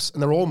straps,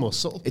 and they're almost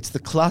subtle. It's the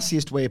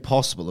classiest way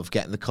possible of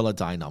getting the colour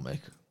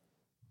dynamic.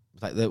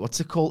 Like what's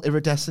it called?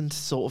 Iridescent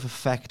sort of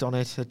effect on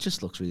it. It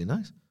just looks really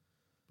nice.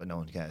 But no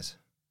one cares.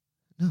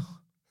 No.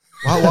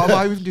 Why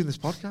are we even doing this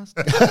podcast?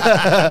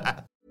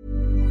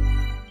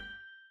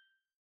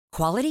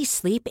 Quality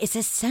sleep is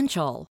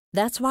essential.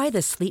 That's why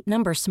the Sleep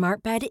Number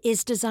Smart Bed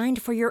is designed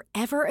for your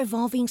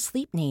ever-evolving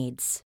sleep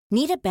needs.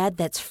 Need a bed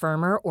that's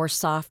firmer or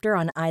softer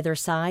on either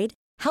side?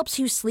 Helps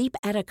you sleep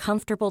at a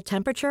comfortable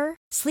temperature?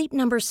 Sleep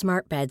Number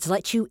Smart Beds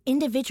let you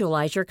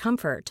individualize your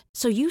comfort,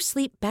 so you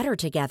sleep better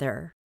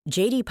together.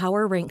 J.D.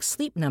 Power ranks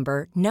Sleep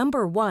Number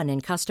number 1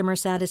 in customer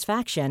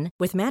satisfaction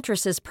with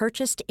mattresses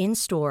purchased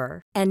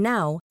in-store. And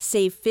now,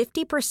 save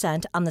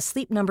 50% on the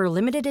Sleep Number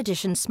Limited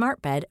Edition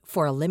Smart Bed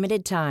for a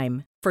limited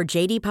time. For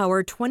J.D.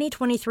 Power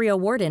 2023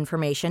 award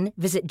information,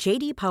 visit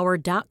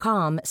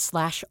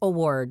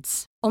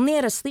jdpower.com/awards. Only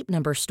at a Sleep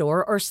Number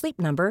store or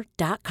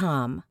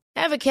sleepnumber.com.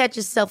 Ever catch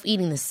yourself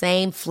eating the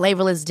same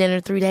flavorless dinner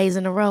 3 days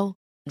in a row?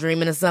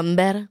 Dreaming of something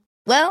better?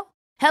 Well,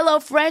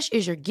 HelloFresh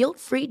is your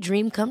guilt-free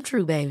dream come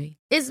true, baby.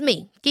 It's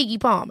me, Keke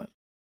Palmer.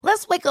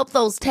 Let's wake up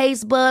those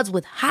taste buds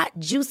with hot,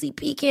 juicy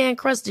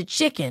pecan-crusted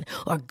chicken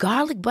or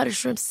garlic butter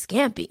shrimp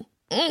scampi.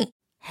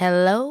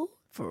 Hello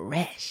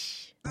Fresh.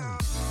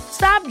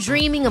 Stop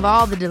dreaming of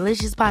all the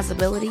delicious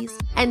possibilities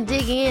and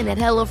dig in at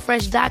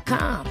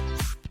HelloFresh.com.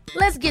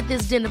 Let's get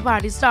this dinner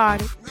party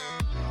started.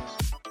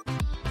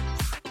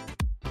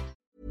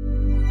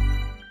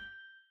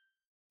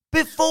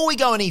 Before we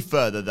go any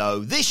further, though,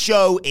 this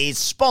show is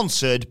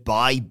sponsored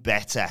by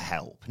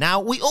BetterHelp.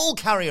 Now, we all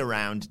carry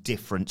around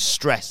different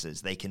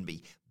stressors. They can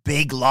be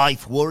big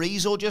life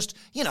worries or just,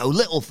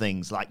 little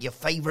things like your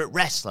favorite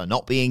wrestler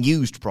not being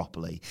used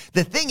properly.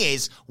 The thing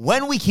is,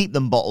 when we keep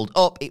them bottled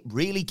up, it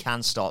really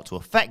can start to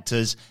affect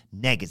us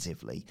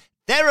negatively.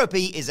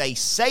 Therapy is a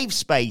safe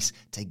space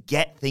to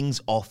get things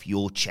off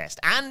your chest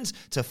and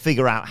to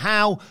figure out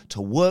how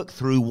to work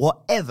through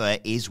whatever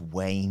is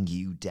weighing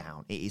you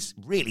down. It is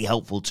really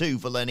helpful too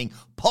for learning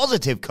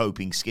positive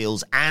coping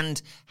skills and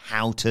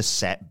how to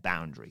set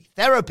boundaries.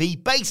 Therapy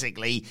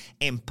basically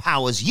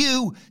empowers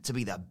you to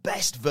be the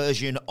best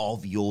version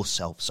of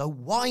yourself. So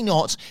why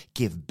not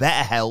give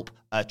BetterHelp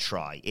a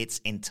try? It's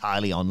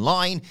entirely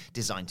online,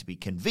 designed to be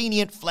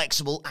convenient,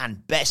 flexible,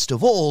 and best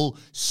of all,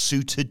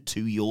 suited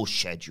to your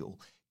schedule.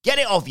 Get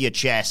it off your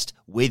chest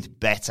with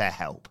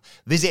BetterHelp.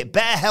 Visit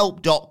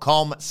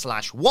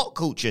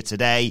betterhelp.com/whatculture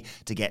today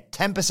to get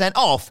 10%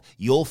 off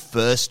your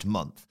first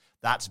month.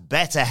 That's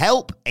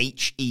BetterHelp,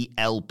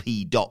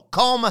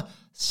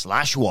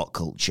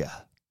 HELP.com/whatculture.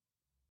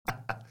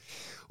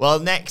 Well,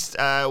 next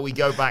we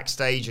go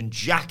backstage and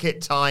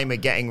Jacket Time are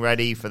getting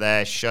ready for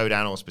their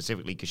showdown, or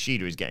specifically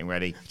Kushida is getting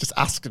ready. Just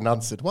asked and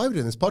answered. Why are we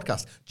doing this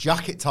podcast?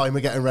 Jacket Time are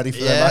getting ready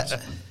for their match.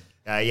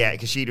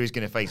 Kushida is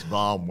going to face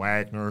Von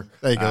Wagner.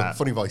 There you go.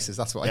 Funny voices.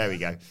 That's what. There we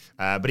go.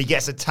 But he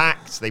gets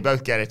attacked. They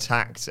both get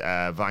attacked.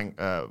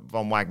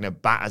 Von Wagner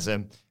batters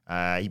him.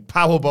 He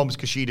powerbombs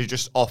Kushida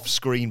just off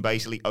screen,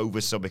 basically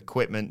over some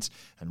equipment.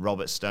 And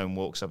Robert Stone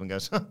walks up and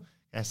goes,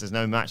 "Yes, there's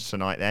no match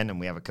tonight then." And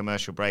we have a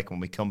commercial break. When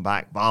we come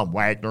back, Von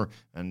Wagner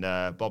and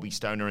Bobby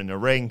Stone are in the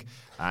ring.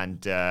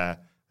 And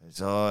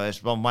it's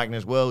Von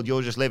Wagner's world.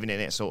 You're just living in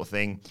it, sort of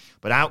thing.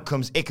 But out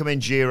comes Ikemen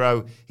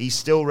Jiro. He's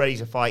still ready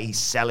to fight. He's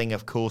selling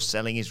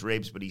his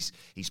ribs, but he's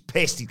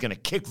pissed. He's going to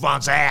kick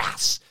Von's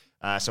ass.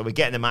 So we're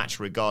getting the match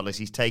regardless.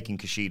 He's taking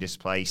Kushida's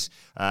place.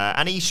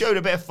 And he showed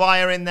a bit of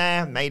fire in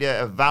there, made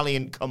a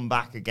valiant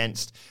comeback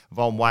against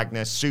Von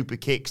Wagner. Super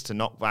kicks to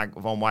knock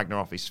Von Wagner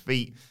off his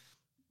feet.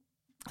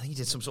 I think he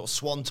did some sort of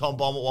swanton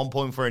bomb at one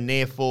point for a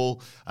near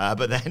fall.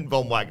 But then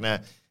Von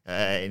Wagner,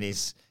 in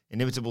his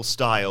inimitable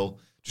style,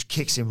 just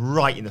kicks him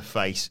right in the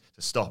face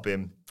to stop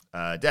him.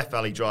 Death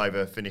Valley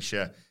Driver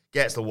finisher,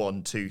 gets the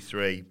 1, 2,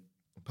 3.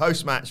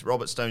 Post-match,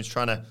 Robert Stone's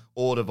trying to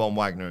order Von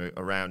Wagner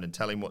around and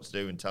tell him what to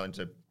do and tell him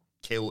to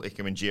kill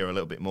Ikemen Jiro a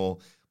little bit more.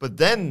 But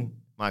then,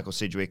 Michael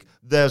Sidgwick,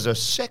 there's a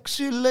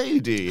sexy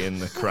lady in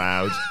the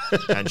crowd,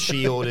 and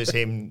she orders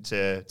him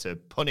to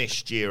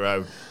punish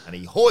Jiro, and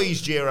he hoys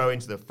Jiro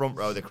into the front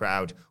row of the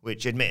crowd,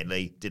 which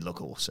admittedly did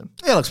look awesome.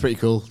 Yeah, it looks pretty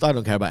cool. I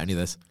don't care about any of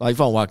this. Like,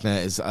 Von Wagner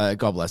is,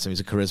 God bless him, he's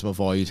a charisma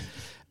void.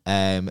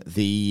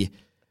 The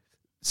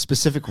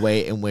specific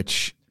way in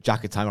which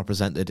Jacket Time are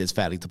presented is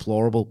fairly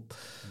deplorable.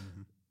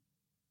 Mm-hmm.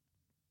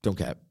 Don't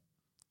care.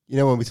 You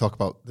know, when we talk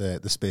about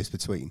the space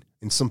between,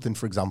 in something,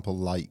 for example,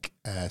 like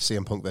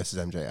CM Punk versus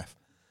MJF,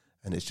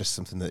 and it's just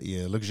something that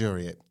you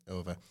luxuriate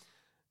over.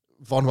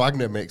 Von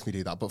Wagner makes me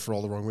do that, but for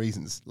all the wrong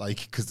reasons.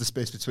 Like, because the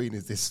space between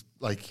is this,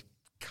 like,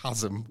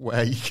 chasm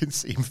where you can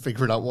see him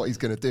figuring out what he's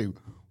going to do.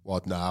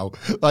 What now?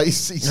 Like,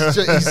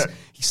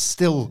 he's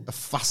still a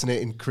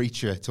fascinating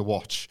creature to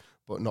watch,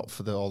 but not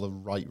for all the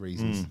right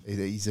reasons.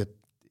 He's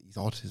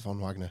odd, is Von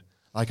Wagner.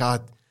 Like,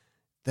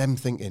 them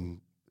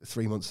thinking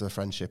 3 months of a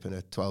friendship and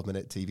a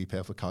 12-minute TV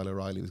payoff for Kyle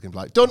O'Reilly was going to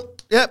be like, done,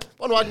 yep,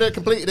 Von Wagner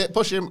completed it,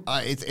 push him.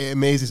 It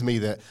amazes me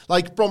that,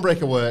 like, Bron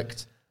Breakker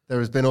worked. There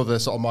has been other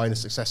sort of minor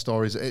success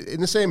stories in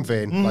the same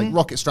vein, like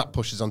Rocket Strap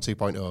pushes on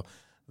 2.0.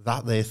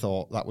 That they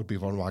thought that would be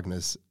Von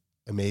Wagner's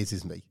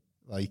amazes me.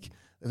 Like,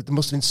 they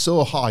must have been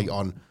so high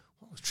on,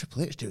 what was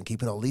Triple H doing,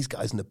 keeping all these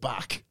guys in the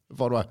back?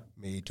 Von Wagner,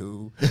 me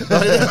too.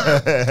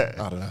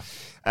 I don't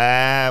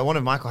know. One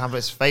of Michael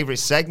Hamlet's favourite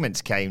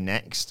segments came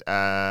next.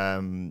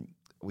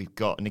 We've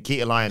got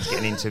Nikita Lyons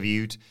getting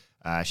interviewed.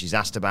 She's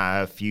asked about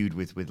her feud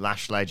with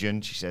Lash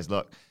Legend. She says,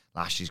 look,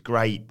 Lash is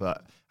great,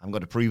 but I haven't got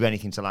to prove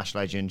anything to Lash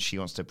Legend. She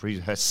wants to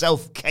prove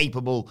herself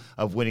capable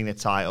of winning the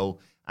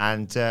title.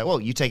 And,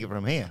 well, you take it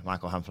from here,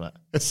 Michael Hamlet.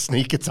 A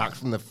sneak attack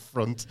from the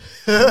front.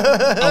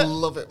 I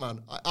love it,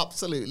 man. I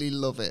absolutely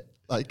love it.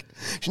 Like,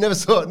 she never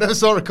saw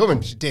her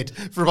coming. She did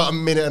for about a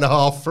minute and a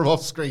half from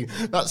off screen.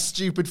 That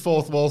stupid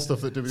fourth wall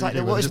stuff that WWE. It's like,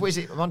 what is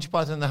it? Monty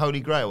Python and the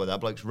Holy Grail, where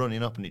that bloke's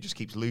running up and it just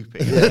keeps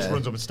looping. He just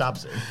runs up and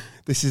stabs him.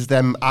 This is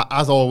them,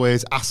 as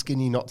always,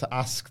 asking you not to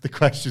ask the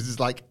questions. It's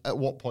like, at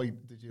what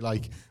point did you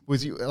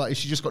has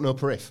she just got no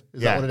periph?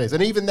 Is that what it is?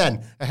 And even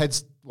then, her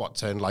head's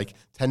turned like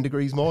 10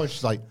 degrees more. And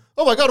she's like,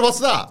 oh my God, what's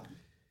that?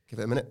 Give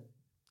it a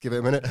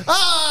minute.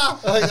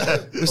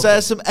 Ah! Was there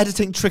some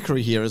editing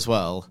trickery here as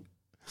well?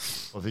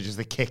 Or they're just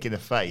the kick in the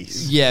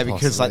face. Yeah,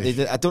 because like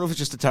I don't know if it's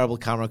just a terrible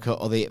camera cut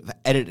or they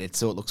edited it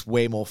so it looks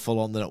way more full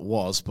on than it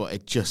was, but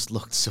it just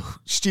looked so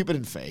stupid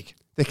and fake.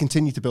 They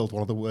continue to build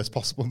one of the worst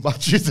possible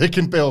matches they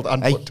can build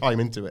and put time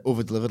into it.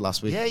 Over-delivered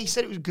last week. Yeah, he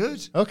said it was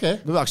good. Okay.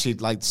 We were actually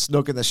like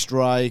snug in the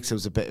strikes. There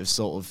was a bit of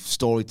sort of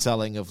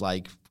storytelling of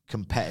like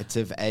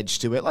competitive edge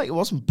to it. Like it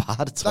wasn't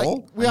bad at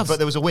all. But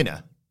there was a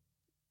winner.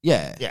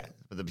 Yeah. Yeah,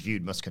 but the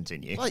feud must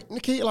continue. Like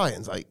Nikita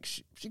Lyons, like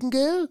she can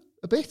go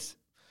a bit.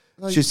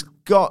 Like,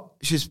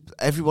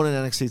 everyone in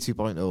NXT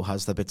 2.0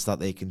 has the bits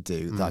that they can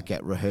do that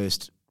get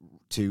rehearsed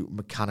to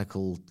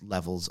mechanical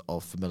levels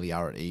of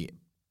familiarity.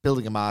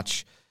 Building a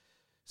match,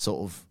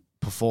 sort of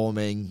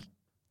performing,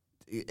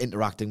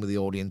 interacting with the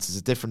audience is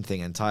a different thing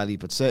entirely,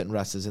 but certain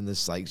wrestlers in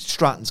this, like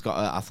Stratton's got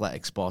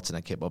athletic spots and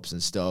her kip-ups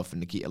and stuff,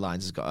 and Nikita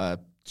Lyons has got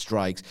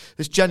strikes.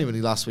 This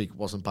genuinely last week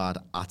wasn't bad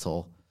at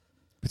all.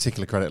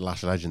 Particular credit to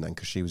Lash Legend then,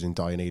 because she was in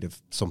dire need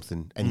of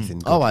anything.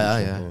 Good. Oh,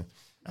 yeah.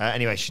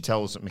 Anyway, she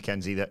tells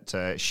Mackenzie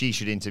that she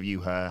should interview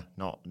her,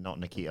 not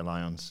Nikita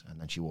Lyons,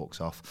 and then she walks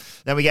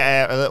off. Then we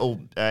get a little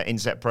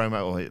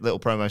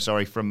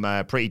promo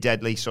from Pretty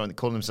Deadly,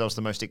 calling themselves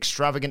the most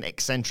extravagant,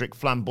 eccentric,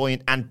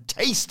 flamboyant, and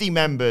tasty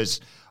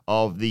members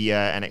of the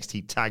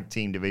NXT Tag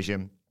Team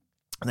division.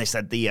 And they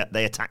said they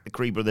attacked the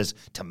Creed brothers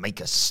to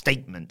make a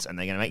statement, and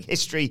they're going to make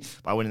history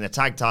by winning the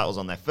tag titles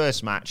on their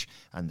first match,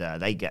 and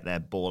they get their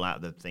ball out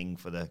of the thing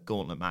for the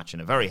gauntlet match,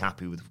 and are very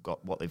happy with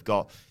what they've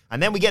got.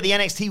 And then we get the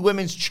NXT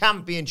Women's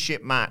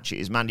Championship match. It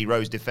is Mandy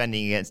Rose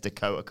defending against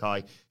Dakota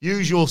Kai.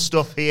 Usual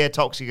stuff here,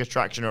 Toxic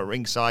Attraction at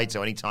ringside,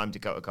 so anytime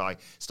Dakota Kai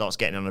starts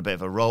getting on a bit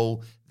of a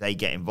roll, they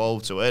get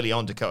involved. So early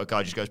on, Dakota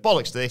Kai just goes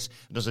bollocks to this,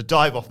 and does a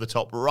dive off the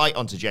top right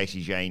onto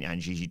Jacy Jayne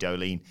and Gigi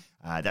Dolin.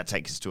 That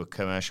takes us to a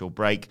commercial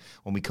break.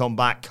 When we come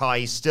back, Kai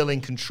is still in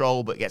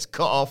control, but gets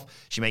cut off.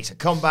 She makes a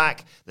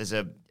comeback. There's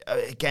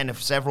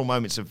several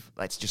moments of,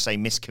 let's just say,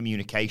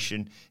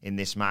 miscommunication in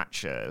this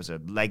match. There was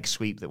a leg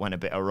sweep that went a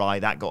bit awry.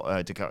 That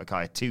got Dakota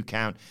Kai a 2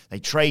 count. They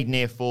trade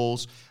near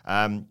falls.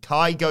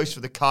 Kai goes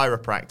for the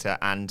chiropractor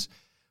and,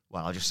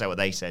 well, I'll just say what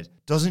they said.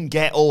 Doesn't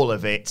get all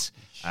of it.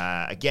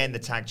 Again, the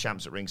tag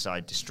champs at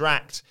ringside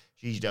distract.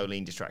 Gigi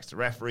Dolin distracts the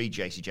referee.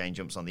 Jacy Jayne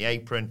jumps on the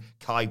apron.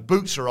 Kai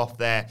boots her off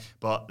there,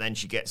 but then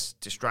she gets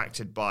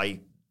distracted by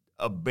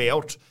a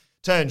belt,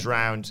 turns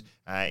round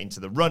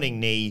into the running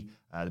knee,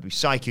 the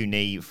Busaiku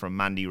knee from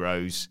Mandy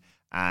Rose,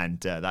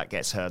 and that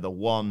gets her the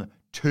 1,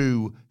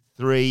 2,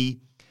 3.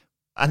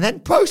 And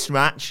then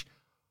post-match,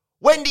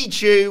 Wendy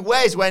Chu,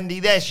 where's Wendy?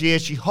 There she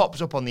is. She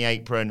hops up on the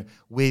apron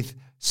with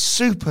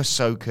super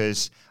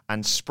soakers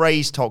and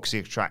sprays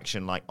Toxic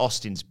Attraction like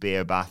Austin's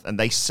beer bath, and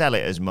they sell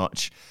it as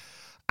much.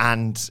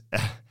 And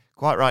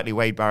quite rightly,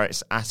 Wade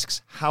Barrett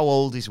asks, how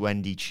old is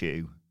Wendy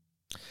Chu?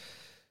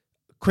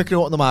 Quick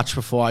note on the match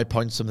before I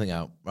point something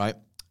out, right?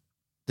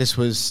 This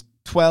was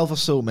 12 or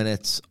so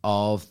minutes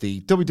of the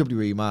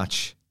WWE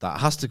match that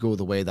has to go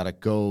the way that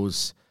it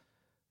goes,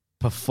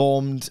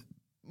 performed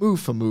move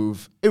for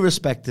move,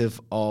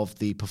 irrespective of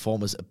the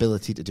performer's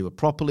ability to do it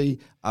properly.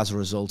 As a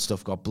result,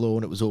 stuff got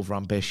blown. It was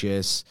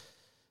overambitious.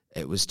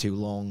 It was too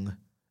long.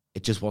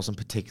 It just wasn't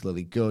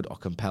particularly good or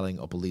compelling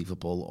or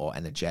believable or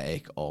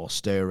energetic or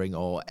stirring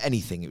or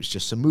anything. It was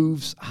just some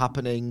moves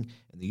happening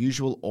in the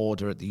usual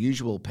order at the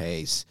usual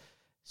pace,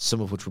 some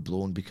of which were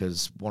blown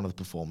because one of the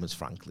performers,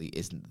 frankly,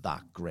 isn't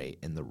that great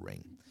in the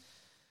ring.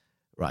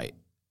 Right.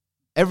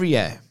 Every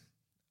year,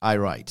 I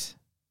write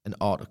an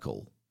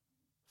article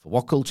for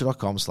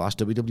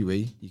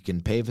whatculture.com/WWE. You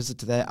can pay a visit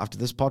to there after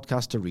this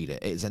podcast to read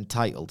it. It is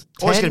entitled...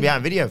 It's going to be out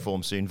in video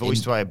form soon,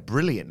 voiced by a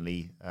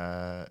brilliantly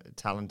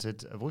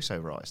talented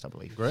voiceover artist, I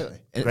believe. Greatly.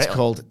 And it's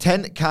called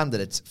 10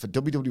 Candidates for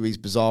WWE's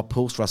Bizarre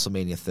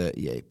Post-WrestleMania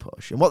 38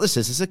 Push. And what this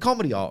is a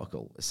comedy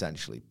article,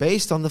 essentially,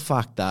 based on the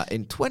fact that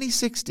in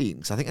 2016,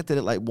 because I think I did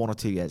it like 1 or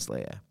 2 years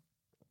later,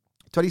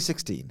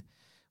 2016,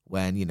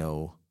 when, you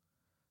know,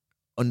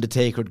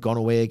 Undertaker had gone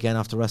away again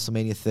after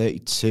WrestleMania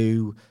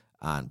 32,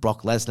 and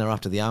Brock Lesnar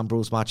after the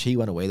Ambrose match, he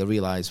went away. They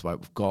realised, right,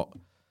 we've got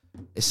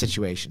a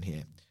situation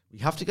here. We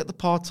have to get the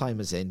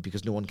part-timers in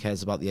because no one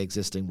cares about the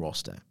existing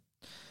roster.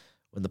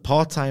 When the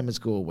part-timers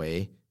go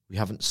away, we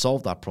haven't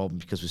solved that problem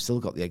because we've still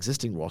got the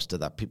existing roster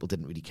that people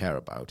didn't really care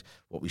about.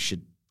 What we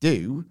should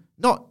do,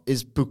 not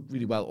is book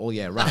really well all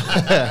year round,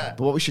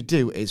 but what we should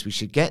do is we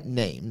should get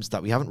names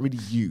that we haven't really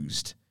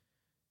used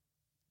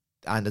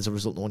and as a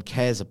result no one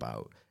cares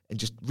about and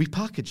just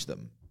repackage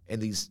them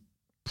in these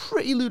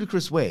pretty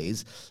ludicrous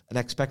ways and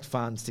expect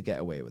fans to get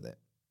away with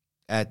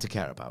it, to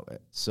care about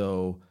it.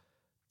 So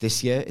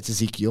this year, it's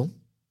Ezekiel.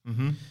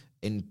 Mm-hmm.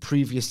 In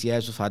previous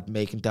years, we've had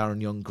Making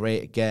Darren Young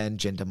great again,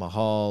 Jinder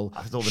Mahal,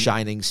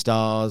 Shining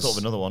Stars. I thought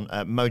of another one,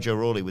 Mojo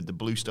Rawley with the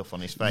blue stuff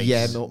on his face.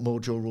 Yeah,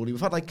 Mojo Rawley. We've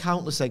had like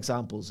countless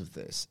examples of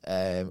this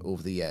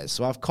over the years.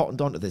 So I've cottoned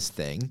onto this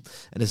thing,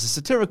 and it's a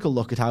satirical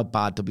look at how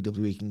bad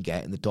WWE can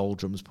get in the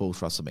doldrums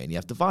post-WrestleMania.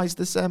 I've devised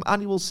this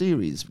annual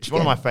series. It's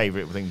one of my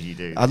favourite things you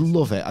do. I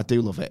love it. I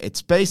do love it.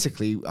 It's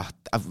basically,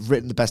 I've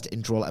written the best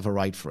intro I'll ever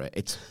write for it.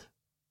 It's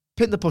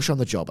pin the push on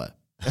the jobber.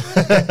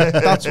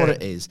 That's what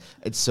it is.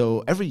 And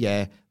so every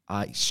year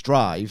I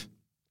strive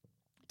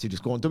to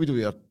just go on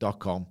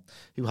WWE.com,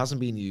 who hasn't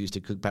been used,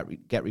 it could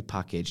get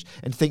repackaged,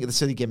 and think of the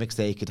silly gimmicks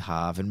they could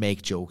have and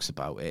make jokes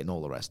about it and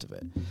all the rest of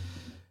it.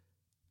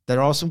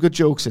 There are some good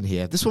jokes in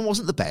here. This one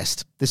wasn't the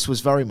best. This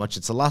was very much,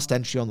 it's the last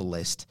entry on the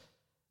list.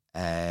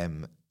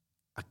 I've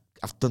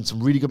done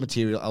some really good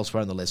material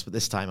elsewhere on the list, but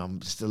this time I'm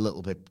just a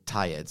little bit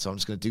tired, so I'm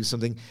just going to do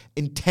something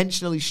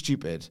intentionally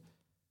stupid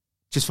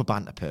just for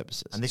banter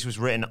purposes. And this was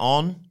written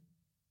on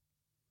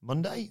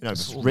Monday? No, it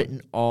was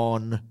written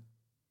on...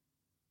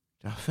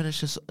 Did I finish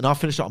this? No, I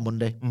finished it on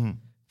Monday. Mm-hmm.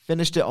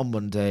 Finished it on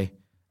Monday,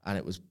 and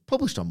it was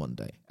published on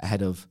Monday,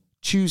 ahead of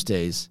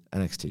Tuesday's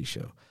NXT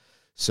show.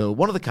 So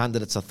one of the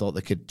candidates I thought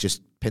they could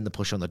just pin the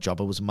push on the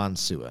jobber was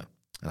Mansoor.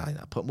 And I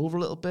put him over a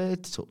little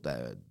bit,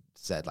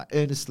 said like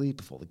earnestly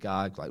before the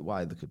gag, like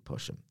why they could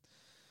push him.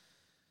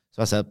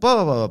 So I said, blah,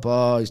 blah, blah, blah,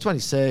 blah. He's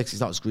 26. He's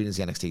not as green as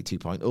the NXT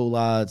 2.0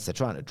 lads. They're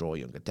trying to draw a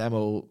younger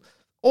demo.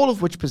 All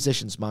of which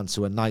positions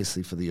Mansoor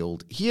nicely for the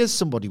old, here's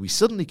somebody we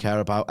suddenly care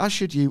about, as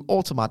should you,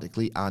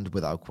 automatically and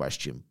without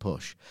question,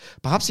 push.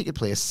 Perhaps he could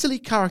play a silly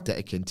character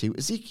akin to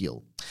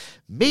Ezekiel.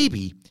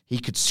 Maybe he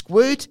could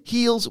squirt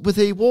heels with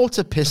a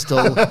water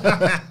pistol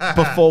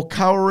before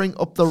cowering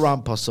up the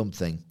ramp or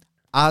something.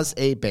 As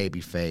a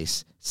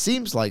babyface,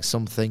 seems like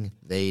something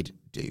they'd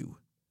do.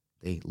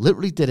 They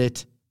literally did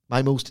it.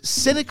 My most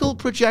cynical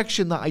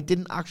projection that I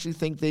didn't actually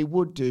think they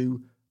would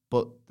do,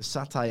 but the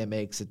satire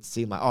makes it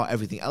seem like, oh,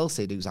 everything else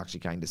they do is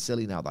actually kind of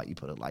silly now that you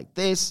put it like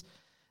this.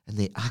 And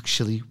they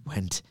actually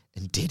went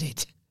and did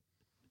it.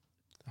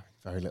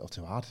 Very little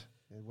to add.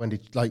 Wendy,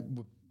 like,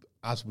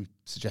 as we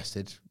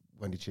suggested,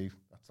 Wendy Chu,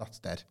 that's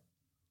dead.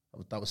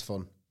 That was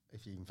fun,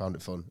 if you even found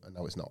it fun, and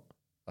now it's not.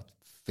 That's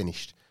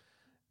finished.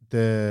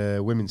 The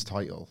women's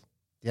title,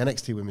 the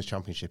NXT Women's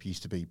Championship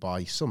used to be,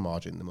 by some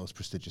margin, the most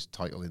prestigious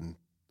title in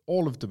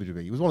all of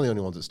WWE. It was one of the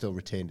only ones that still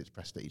retained its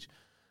prestige.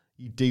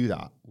 You do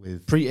that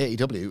with...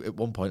 Pre-AEW, at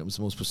one point, it was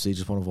the most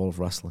prestigious one of all of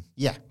wrestling.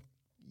 Yeah.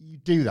 You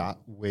do that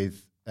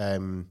with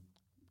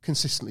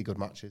consistently good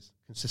matches,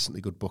 consistently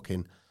good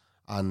booking,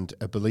 and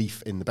a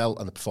belief in the belt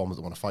and the performers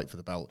that want to fight for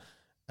the belt.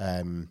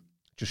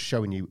 Just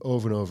showing you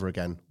over and over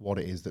again what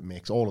it is that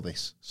makes all of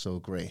this so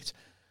great.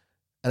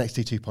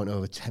 NXT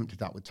 2.0 attempted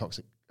that with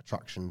Toxic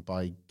Attraction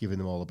by giving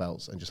them all the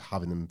belts and just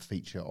having them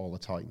feature all the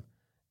time.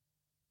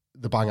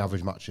 The bang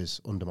average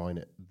matches undermine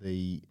it.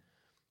 It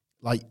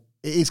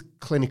is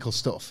clinical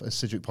stuff, as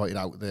Sidgwick pointed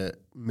out, the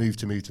move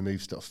to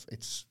move stuff.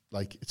 It's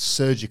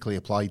surgically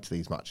applied to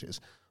these matches,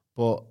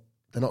 but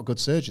they're not good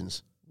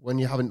surgeons. When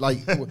you haven't,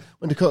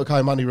 when Dakota Kai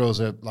and Mandy Rose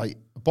are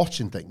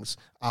botching things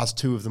as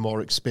two of the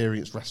more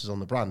experienced wrestlers on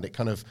the brand, it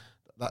kind of,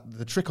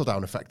 the trickle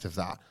down effect of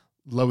that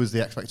lowers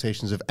the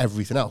expectations of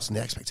everything else, and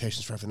the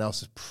expectations for everything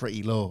else is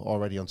pretty low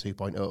already on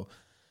 2.0.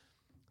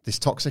 This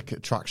Toxic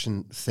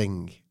Attraction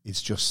thing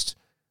is just,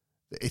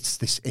 it's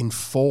this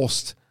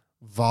enforced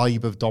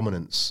vibe of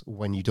dominance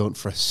when you don't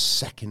for a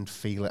second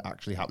feel it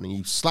actually happening.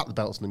 You slap the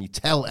belts on them, you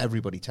tell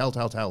everybody, tell,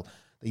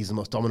 these are the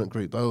most dominant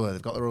group. Oh,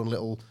 they've got their own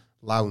little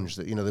lounge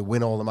that, they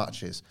win all the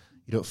matches.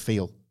 You don't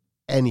feel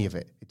any of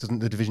it. It doesn't,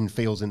 the division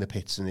feels in the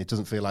pits, and it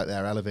doesn't feel like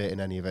they're elevating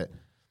any of it.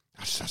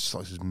 I just thought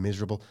this was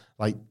miserable.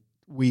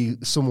 We,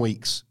 some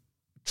weeks,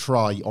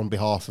 try on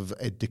behalf of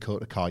a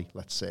Dakota Kai,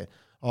 let's say,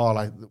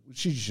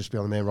 she should just be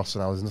on the main roster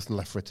now, there's nothing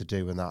left for her to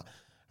do and that.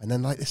 And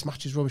then, this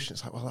match is rubbish, and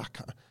it's well, I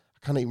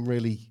can't even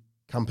really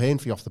campaign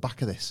for you off the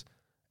back of this.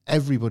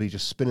 everybody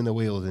just spinning their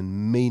wheels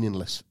in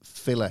meaningless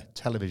filler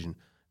television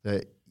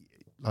that,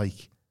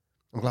 like,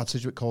 I'm glad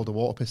Sidgwick called a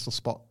water pistol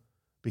spot,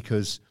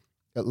 because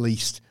at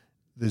least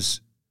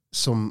there's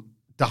some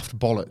daft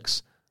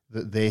bollocks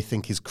that they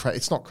think is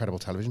it's not credible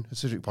television. As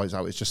Sidgwick points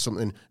out, it's just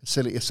something a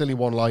silly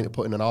one line to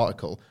put in an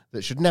article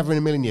that should never in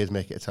a million years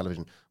make it a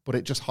television. But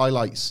it just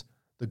highlights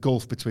the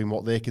gulf between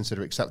what they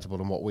consider acceptable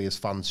and what we as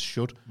fans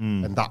should.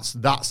 And that's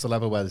the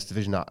level where this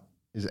division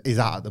is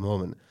at the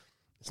moment.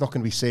 It's not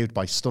going to be saved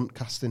by stunt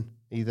casting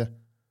either,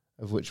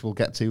 of which we'll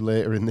get to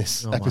later in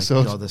this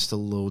episode. My God, there's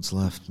still loads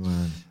left,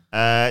 man.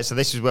 So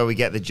this is where we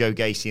get the Joe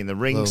Gacy in the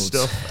ring Loads.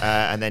 stuff.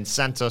 And then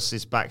Santos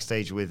is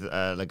backstage with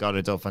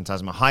Legado del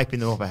Fantasma, hyping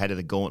them up ahead of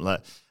the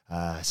gauntlet,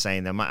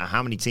 saying no matter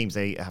how many teams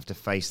they have to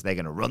face, they're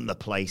going to run the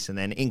place. And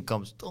then in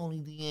comes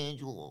Tony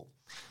D'Angelo,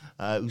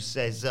 who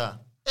says,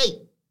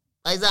 hey,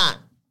 Paisan,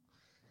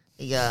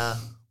 hey,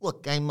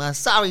 look, I'm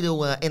sorry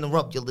to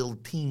interrupt your little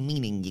team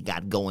meeting you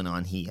got going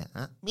on here.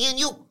 Huh? Me and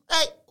you,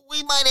 hey,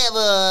 we might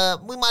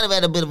have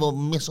had a bit of a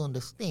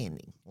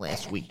misunderstanding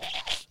last week.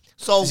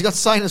 So He's got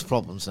sinus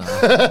problems now.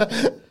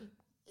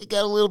 he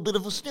got a little bit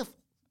of a sniff.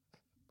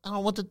 I don't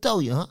know what to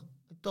tell you, huh?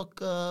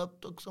 I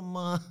took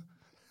some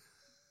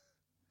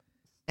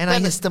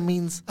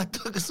Antihistamines. I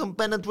took some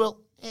Benadryl.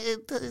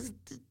 It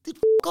did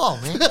all,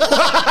 man.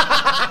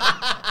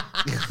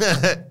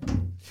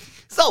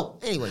 So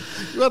anyway,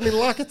 You had any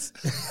lockets?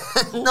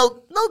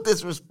 no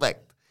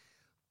disrespect,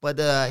 but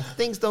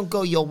things don't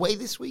go your way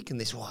this week, and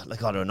this one,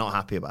 Legado are not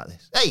happy about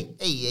this. Hey.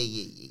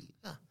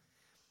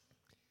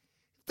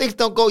 Things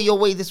don't go your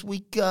way this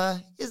week.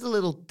 Here's a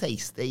little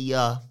taste,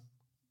 a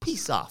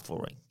peace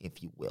offering,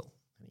 if you will.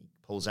 And he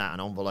pulls out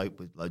an envelope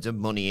with loads of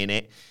money in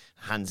it,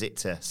 hands it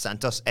to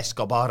Santos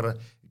Escobar, who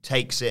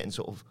takes it and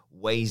sort of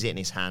weighs it in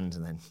his hand,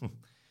 and then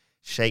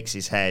shakes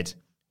his head,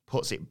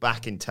 puts it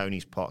back in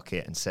Tony's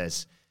pocket, and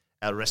says,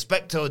 El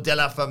respeto de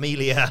la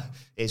familia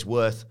is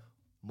worth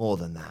more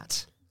than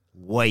that.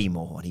 Way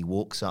more. And he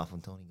walks off,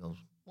 and Tony goes,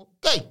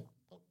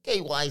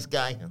 okay, wise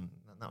guy. And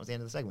that was the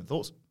end of the segment.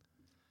 Thoughts?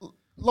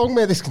 Long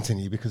may this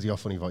continue because of your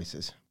funny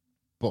voices.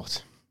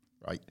 But,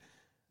 right,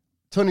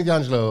 Tony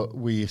D'Angelo,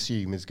 we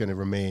assume, is going to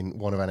remain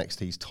one of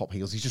NXT's top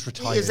heels. He's just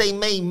retired. He is a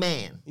main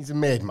man. He's a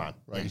made man,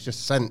 right? Yeah. He's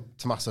just sent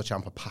Tommaso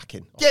Ciampa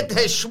packing. Get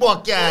that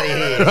schmuck out of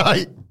here.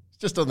 Right? He's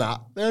just done that.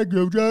 There you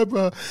go,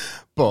 Ciampa.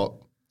 But,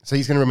 so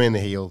he's going to remain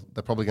the heel.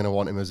 They're probably going to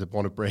want him as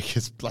one of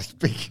Breaker's like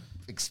big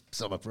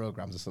summer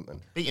programs or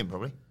something. Beat him,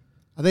 probably.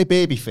 Are they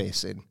baby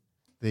facing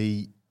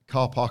the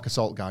car park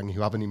assault gang who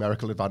have a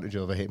numerical advantage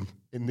over him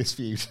in this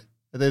feud?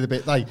 Are they the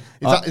bit like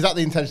is that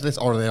the intention of this,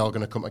 or are they all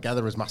going to come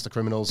together as master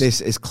criminals?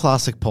 This is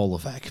classic Paul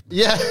Levesque.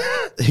 Yeah,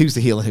 Who's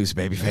the heel and who's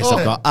the babyface?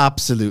 I've got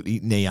absolutely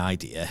no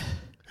idea.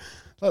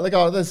 Like,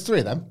 there's three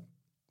of them,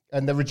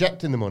 and they're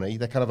rejecting the money.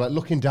 They're kind of like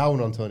looking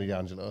down on Tony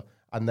D'Angelo,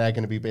 and they're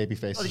going to be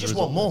babyfaces. Oh, they just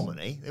want more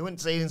money. They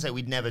didn't say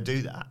we'd never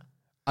do that.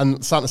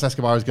 And Santos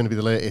Escobar is going to be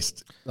the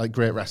latest like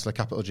great wrestler,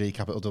 capital G,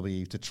 capital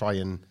W, to try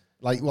and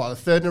a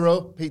third in a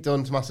row. Pete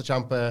Dunne, Tommaso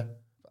Ciampa,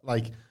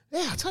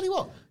 yeah, I tell you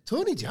what,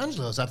 Tony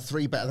D'Angelo's had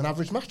 3 better than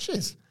average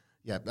matches.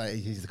 Yeah,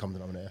 he's the common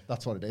denominator.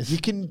 That's what it is. You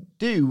can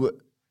do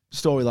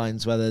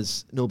storylines where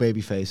there's no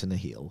babyface and a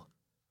heel,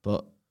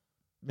 but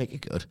make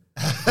it good.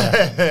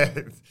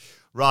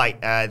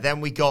 Right, then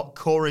we got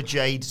Cora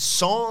Jade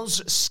Sans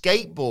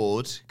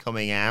skateboard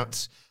coming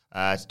out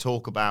to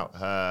talk about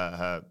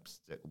her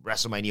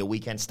WrestleMania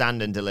weekend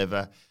stand and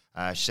deliver.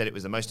 She said it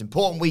was the most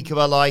important week of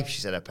her life. She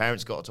said her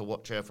parents got to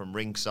watch her from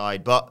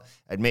ringside, but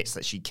admits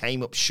that she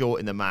came up short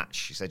in the match.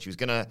 She said she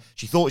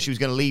thought she was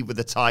gonna leave with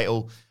the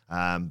title,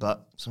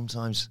 but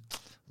sometimes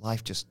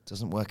life just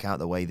doesn't work out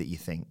the way that you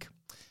think.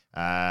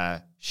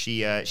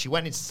 She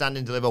went into Stand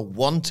and Deliver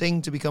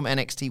wanting to become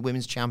NXT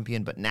Women's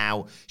Champion, but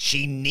now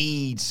she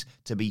needs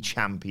to be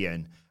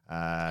champion.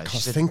 I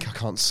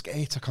can't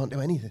skate, I can't do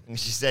anything.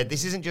 She said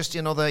this isn't just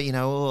another,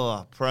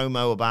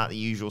 promo about the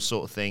usual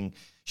sort of thing.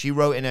 She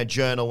wrote in her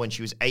journal when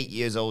she was 8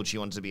 years old she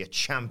wanted to be a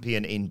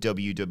champion in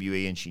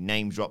WWE, and she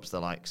name drops the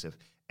likes of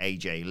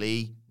AJ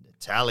Lee,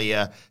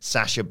 Natalya,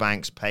 Sasha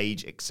Banks,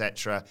 Paige,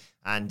 etc.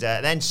 And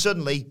then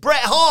suddenly,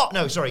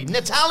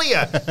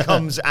 Natalya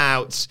comes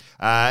out.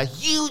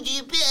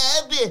 Huge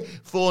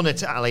for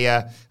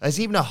Natalya. There's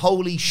even a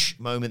holy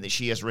moment that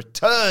she has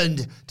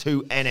returned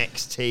to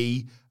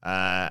NXT.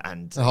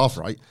 And half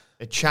right.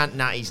 Chant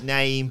Natty's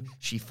name.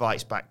 She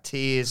fights back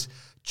tears.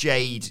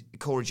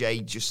 Cora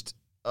Jade just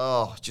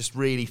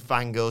really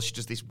fangirls. She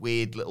does this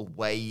weird little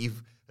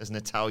wave as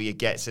Natalya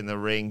gets in the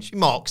ring. She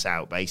marks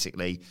out,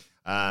 basically.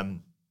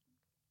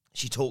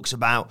 She talks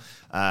about,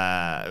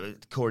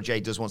 Cora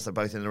Jade does once they're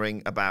both in the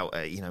ring, about,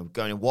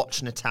 going to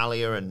watch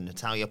Natalya and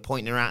Natalya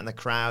pointing her out in the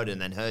crowd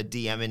and then her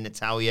DMing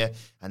Natalya.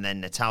 And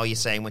then Natalya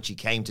saying when she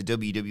came to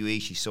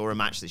WWE, she saw a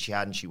match that she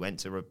had and she went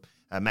to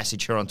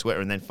message her on Twitter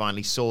and then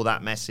finally saw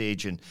that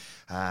message. And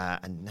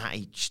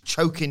Natty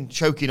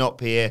choking up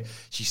here.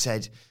 She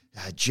said,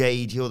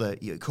 Jade,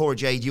 Cora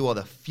Jade, you are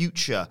the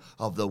future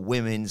of the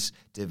women's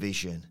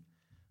division.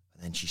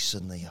 And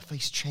then her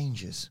face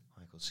changes,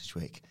 Michael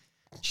Sidgwick.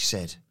 She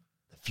said,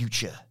 the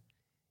future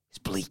is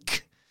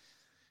bleak.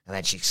 And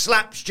then she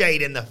slaps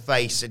Jade in the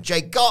face, and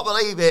Jade can't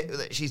believe it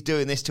that she's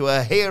doing this to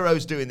her.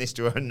 Hero's doing this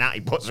to her, and Natty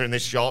puts her in the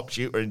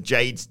sharpshooter, and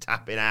Jade's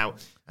tapping out,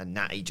 and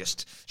Natty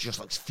just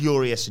looks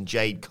furious, and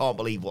Jade can't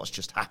believe what's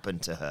just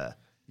happened to her.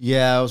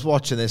 Yeah, I was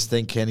watching this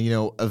thinking,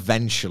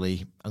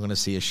 eventually I'm going to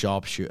see a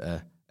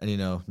sharpshooter. And,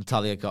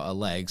 Natalya got her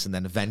legs, and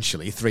then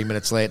eventually, 3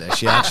 minutes later,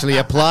 she actually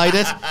applied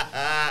it.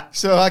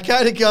 So I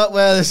kind of got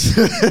where this...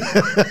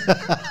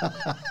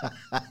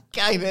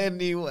 kind of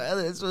knew where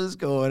this was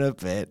going a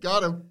bit.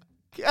 Got him.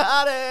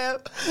 Kind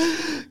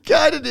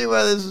of knew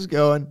where this was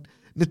going.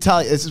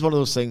 Natalya, this is one of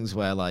those things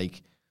where,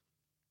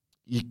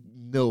 you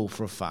know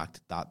for a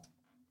fact that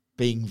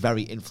being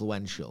very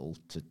influential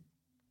to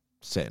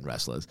certain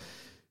wrestlers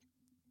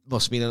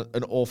must mean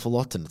an awful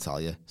lot to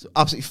Natalya. So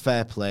absolutely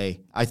fair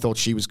play. I thought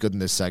she was good in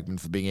this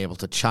segment for being able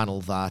to channel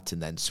that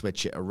and then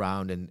switch it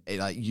around and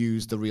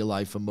use the real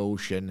life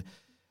emotion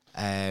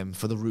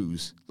for the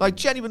ruse.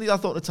 Genuinely, I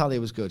thought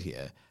Natalya was good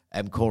here.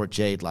 Cora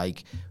Jade,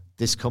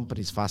 this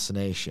company's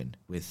fascination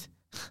with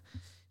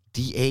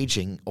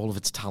de-aging all of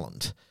its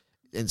talent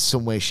in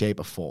some way, shape,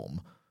 or form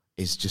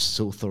is just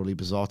so thoroughly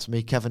bizarre to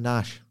me. Kevin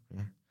Nash,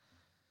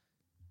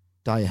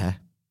 dye your hair.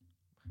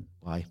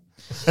 Why?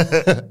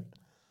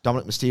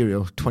 Dominic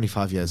Mysterio,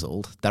 25 years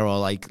old. There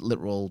are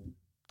literal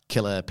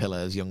killer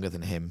pillars younger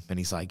than him, and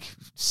he's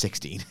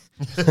 16.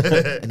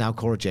 And now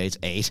Cora Jade's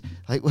 8.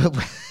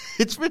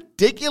 It's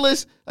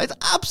ridiculous. It's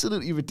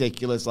absolutely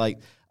ridiculous.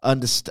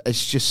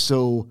 It's just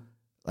so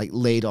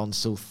laid on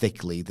so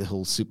thickly, the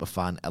whole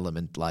superfan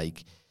element.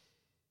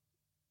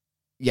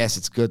 Yes,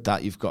 it's good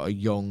that you've got a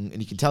young,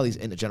 and you can tell these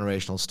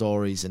intergenerational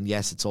stories, and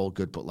yes, it's all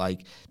good, but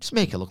just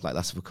make it look like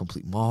less of a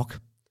complete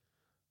mark.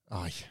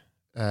 Aye.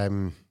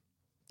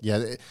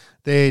 Yeah,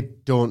 they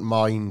don't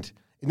mind.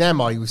 In their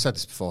mind, we've said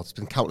this before, there's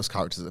been countless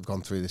characters that have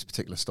gone through this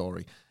particular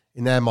story.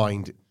 In their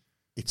mind,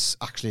 it's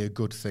actually a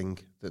good thing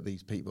that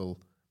these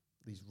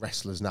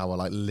wrestlers now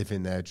are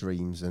living their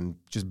dreams, and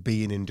just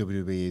being in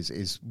WWE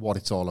is what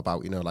it's all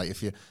about.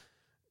 If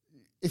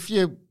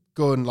you're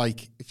going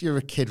if you're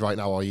a kid right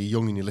now or you're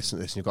young and you listen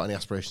to this and you've got any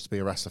aspirations to be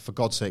a wrestler, for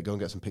God's sake, go and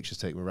get some pictures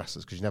taken with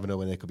wrestlers, because you never know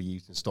when they could be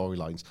used in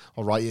storylines,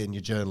 or write it in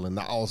your journal. And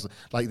that also,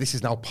 this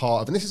is now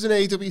part of, and this is an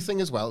AEW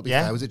thing as well.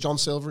 Yeah. Was it John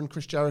Silver and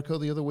Chris Jericho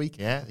the other week?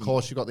 Yeah. Of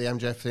course, you got the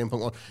MJF thing.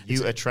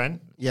 Yuta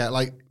Trent.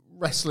 Yeah,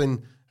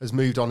 wrestling has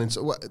moved on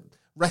into,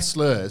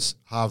 wrestlers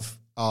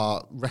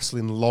are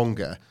wrestling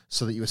longer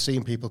so that you were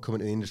seeing people come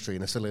into the industry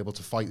and are still able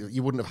to fight.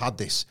 You wouldn't have had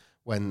this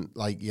when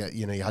you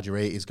had your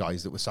 80s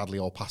guys that were sadly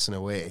all passing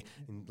away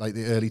in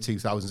the early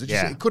 2000s.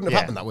 It couldn't have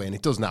happened that way, and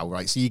it does now,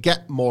 right? So you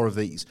get more of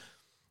these.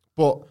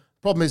 But the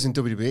problem is in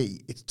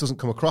WWE, it doesn't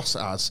come across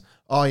as,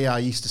 oh yeah, I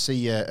used to see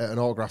you at an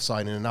autograph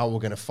signing and now we're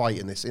going to fight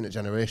in this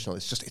intergenerational.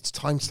 It's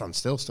time stand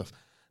still stuff.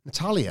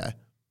 Natalya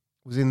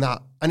was in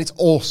that, and it's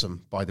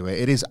awesome, by the way.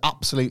 It is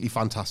absolutely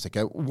fantastic.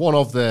 One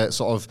of the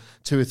sort of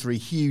 2 or 3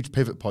 huge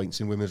pivot points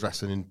in women's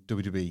wrestling in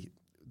WWE,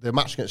 the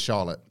match against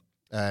Charlotte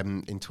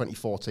in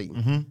 2014.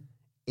 Mm-hmm.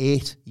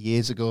 8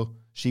 years ago,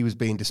 she was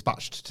being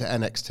dispatched to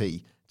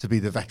NXT to be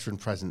the veteran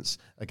presence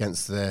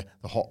against the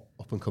hot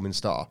up-and-coming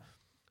star.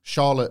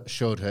 Charlotte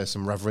showed her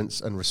some reverence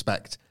and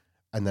respect,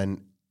 and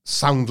then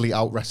soundly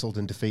out-wrestled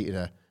and defeated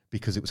her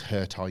because it was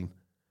her time.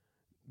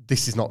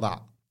 This is not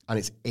that. And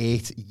it's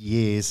 8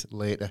 years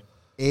later.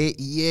 8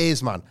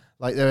 years, man.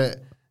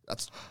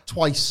 That's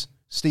twice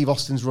Steve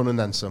Austin's run and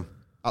then some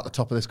at the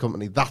top of this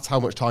company. That's how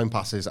much time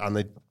passes, and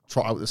they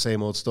trot out the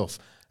same old stuff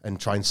and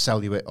try and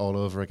sell you it all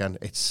over again.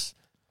 It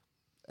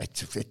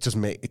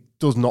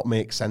does not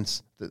make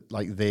sense that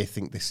they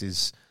think this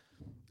is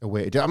a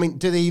way to do it. I mean,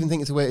 do they even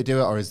think it's a way to do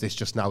it, or is this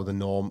just now the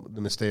norm? The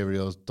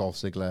Mysterios, Dolph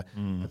Ziggler,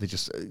 are they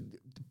just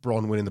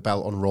Braun winning the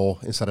belt on Raw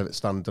instead of it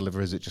stand and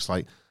deliver? Is it just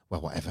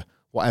whatever?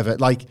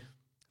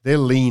 They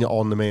lean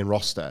on the main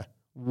roster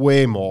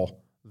way more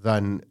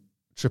than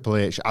Triple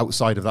H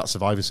outside of that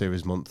Survivor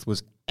Series month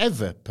was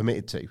ever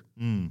permitted to.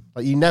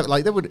 You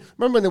never they would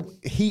remember when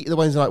the heat of the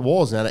Wednesday Night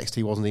Wars in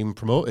NXT wasn't even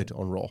promoted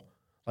on Raw.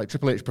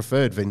 Triple H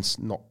preferred Vince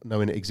not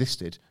knowing it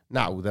existed.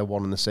 Now they're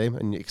one and the same,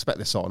 and you expect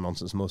this sort of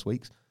nonsense most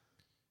weeks.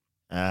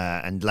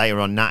 And later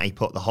on, Natty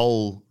put the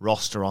whole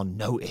roster on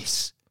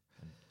notice.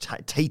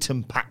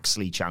 Tatum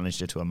Paxley challenged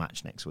her to a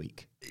match next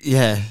week.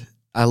 Yeah,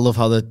 I love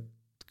how they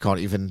can't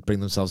even bring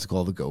themselves to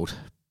call the GOAT.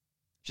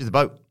 She's the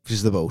boat.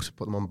 She's the boat.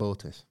 Put them on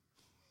Botis.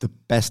 The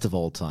best of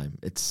all time.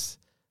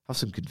 Have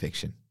some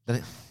conviction.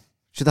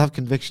 Should they have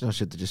conviction, or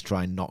should they just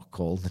try and not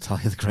call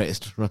Natalya the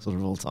greatest wrestler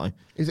of all time?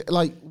 Is it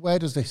where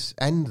does this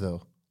end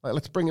though?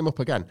 Let's bring him up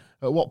again.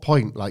 At what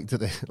point, do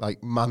they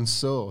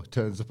Mansoor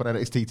turns up on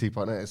NXT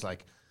 2.0? It's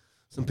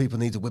some people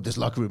need to whip this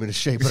locker room into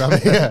shape, but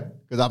I'm here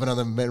because I've been on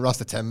the main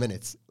roster 10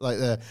 minutes.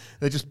 They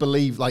just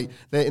believe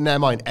in their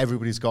mind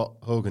everybody's got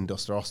Hogan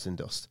dust or Austin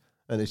dust,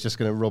 and it's just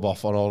going to rub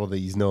off on all of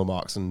these no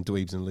marks and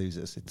dweebs and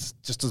losers. It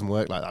just doesn't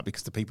work like that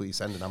because the people you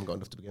send haven't got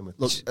enough to begin with.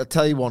 Look, I'll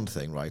tell you one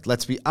thing, right?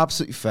 Let's be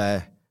absolutely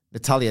fair.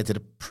 Natalya did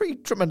a pretty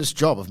tremendous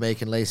job of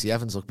making Lacey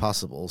Evans look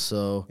passable.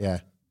 So yeah,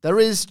 There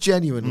is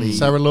genuinely...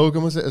 Sarah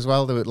Logan, was it, as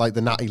well? They were like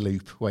the Natty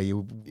Loop, where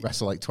you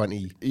wrestle like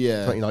 20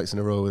 nights in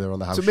a row with her on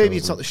the house. So maybe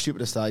shows it's not the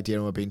stupidest idea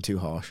and we're being too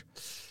harsh.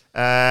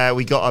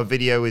 We got a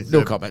video with...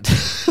 No comment.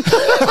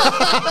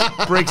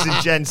 Briggs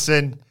and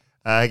Jensen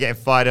getting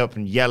fired up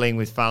and yelling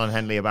with Fallon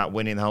Henley about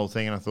winning the whole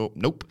thing, and I thought,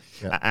 nope.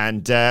 Yeah.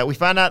 And we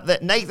found out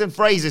that Nathan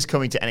Fraser's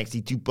coming to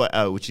NXT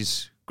 2.0, which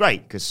is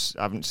great, because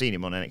I haven't seen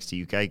him on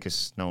NXT UK,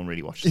 because no one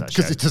really watches that show.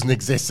 Because it doesn't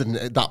exist, and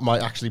that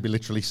might actually be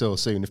literally so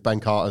soon. If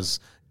Ben Carter's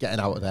getting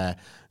out of there,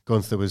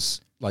 Gunther was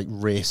like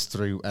raced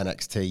through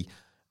NXT,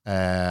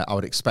 I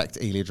would expect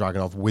Ilya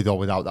Dragunov, with or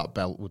without that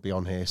belt, would be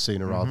on here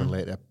sooner rather than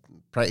later.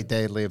 Pretty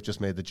Daily have just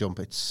made the jump.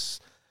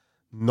 It's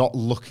not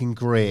looking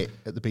great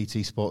at the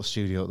BT Sports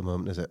studio at the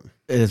moment, is it?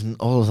 It isn't.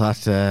 All of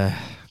that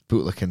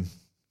bootlicking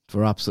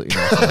for absolutely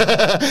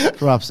nothing.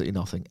 For absolutely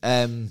nothing.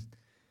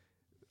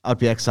 I'd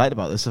be excited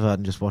about this if I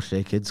hadn't just watched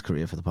A-Kid's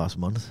career for the past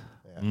month.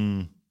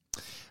 Yeah.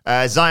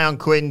 Zion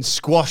Quinn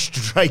squashed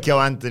Draco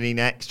Anthony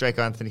next.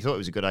 Draco Anthony thought it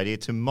was a good idea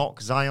to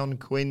mock Zion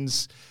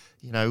Quinn's,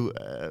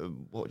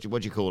 what do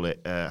you call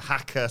it?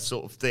 Hacker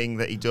sort of thing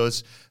that he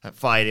does.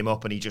 Fired him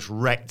up and he just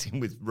wrecked him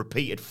with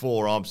repeated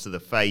forearms to the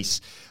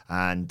face.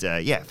 And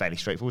fairly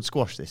straightforward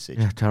squash this.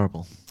 Yeah,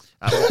 terrible.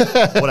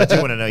 What I do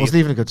want to know... Wasn't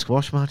even a good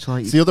squash match.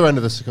 It's the other end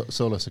of the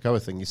Solo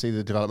Sikoa thing. You see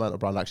the developmental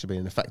brand actually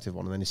being an effective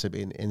one, and then you see it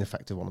being an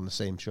ineffective one on the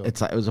same show. It's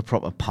like it was a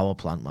proper power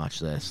plant match.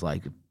 This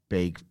like a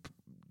big,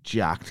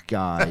 jacked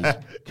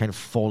guy kind of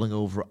falling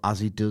over as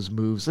he does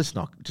moves. It's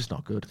just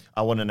not good.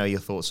 I want to know your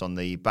thoughts on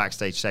the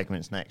backstage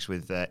segments next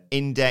with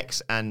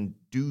Index and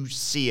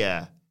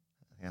Ducia. I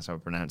think that's how we're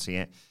pronouncing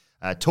it.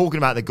 Talking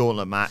about the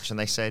gauntlet match, and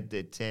they said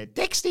that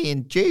Dexty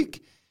and Duke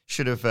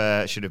should have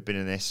been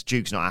in this.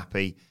 Duke's not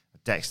happy.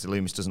 Dexter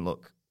Loomis doesn't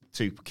look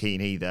too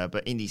keen either,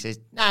 but Indy says,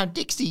 no,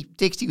 Dixie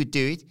would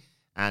do it.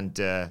 And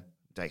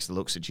Dexter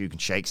looks at Duke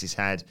and shakes his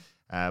head,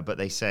 but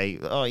they say,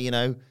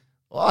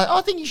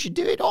 I think you should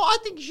do it. Oh, I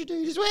think you should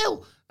do it as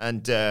well.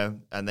 And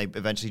they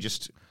eventually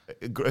just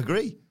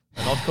agree.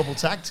 An odd couple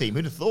tag team.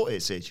 Who'd have thought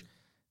it, Sige?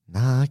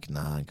 Nag,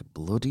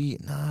 bloody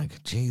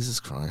nag. Jesus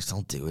Christ,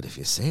 I'll do it. If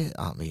you say it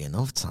at me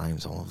enough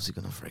times, I'm obviously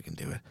going to friggin'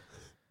 do it.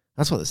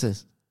 That's what this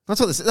is. That's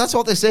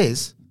what this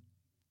is.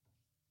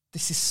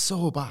 This is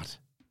so bad.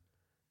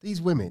 These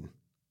women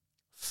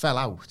fell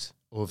out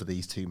over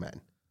these two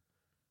men.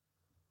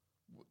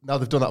 Now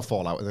they've done that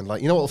fallout, and then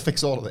what will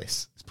fix all of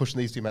this? It's pushing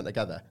these two men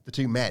together. The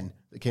two men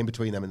that came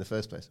between them in the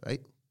first place, right?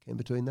 Came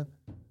between them.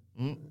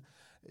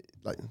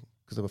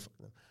 Because they were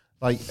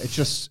it's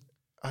just,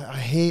 I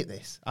hate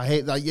this. I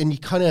hate that, and you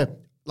kind of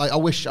I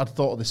wish I'd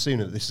thought of this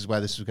sooner. That this is where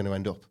this was going to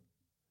end up.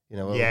 You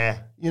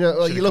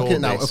look at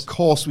it now. Of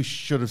course, we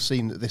should have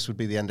seen that this would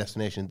be the end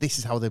destination. This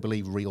is how they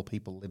believe real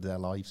people live their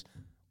lives.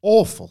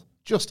 Awful,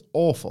 just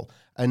awful.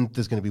 And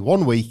there's going to be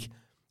 1 week,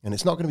 and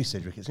it's not going to be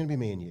Cedric. It's going to be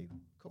me and you,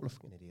 a couple of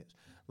fucking idiots.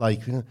 I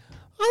think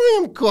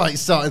I'm quite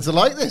starting to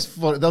like this.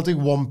 They'll do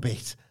one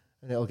bit,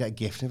 and it'll get a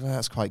gift. And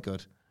that's quite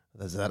good.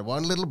 There's that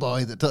one little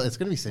boy that it's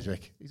going to be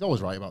Cedric. He's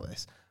always right about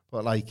this.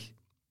 But I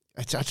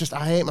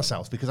hate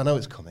myself because I know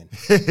it's coming.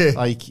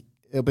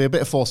 It'll be a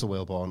bit of Force of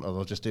Whalebone, or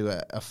they'll just do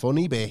a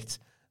funny bit.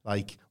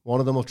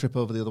 One of them will trip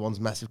over the other one's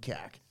massive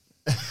cack.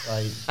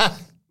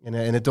 In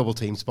a double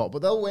team spot.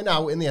 But they'll win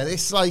out in the end.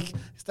 It's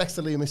it's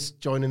Dexter Loomis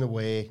joining the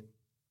way,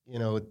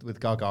 with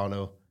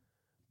Gargano,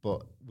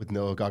 but with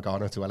no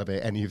Gargano to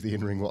elevate any of the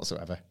in-ring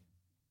whatsoever.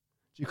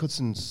 Duke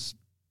Hudson's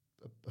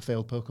a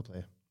failed poker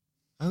player.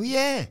 Oh,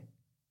 yeah.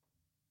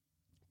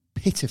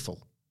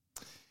 Pitiful.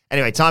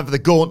 Anyway, time for the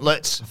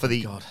gauntlets for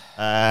the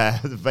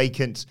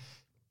vacant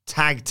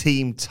tag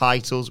team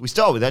titles. We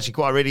start with actually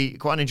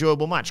quite an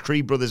enjoyable match.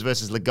 Creed Brothers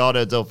versus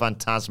Legado del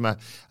Fantasma.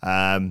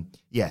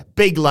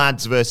 Big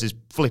lads versus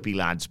flippy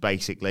lads,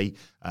 basically.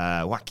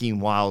 Joaquin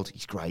Wilde,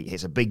 he's great.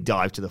 Hits a big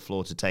dive to the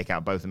floor to take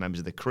out both the members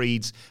of the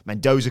Creeds.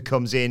 Mendoza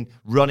comes in,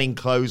 running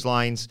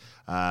clotheslines,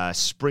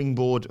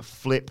 springboard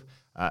flip,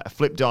 a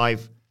flip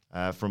dive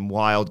from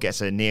Wilde,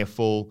 gets a near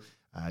fall.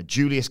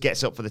 Julius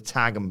gets up for the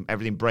tag and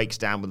everything breaks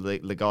down with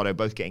Legado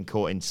both getting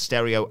caught in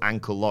stereo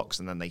ankle locks,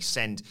 and then they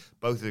send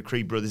both of the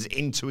Creed brothers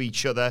into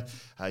each other.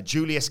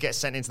 Julius gets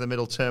sent into the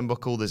middle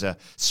turnbuckle. There's a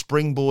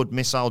springboard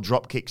missile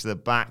drop kick to the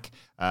back.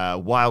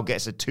 Wilde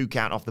gets a 2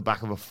 count off the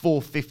back of a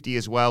 450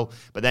 as well.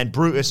 But then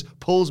Brutus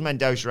pulls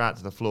Mendoza out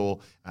to the floor,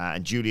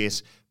 and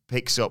Julius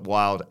picks up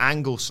Wilde,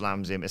 angle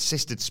slams him,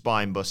 assisted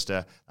spine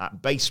buster,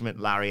 that basement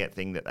lariat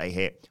thing that they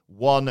hit.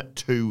 1,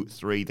 2,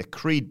 3. The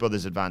Creed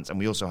brothers advance, and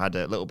we also had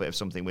a little bit of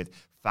something with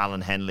Fallon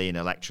Henley and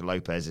Elektra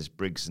Lopez as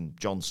Briggs and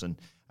Johnson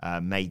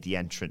made the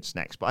entrance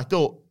next. But I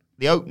thought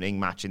the opening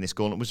match in this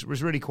gauntlet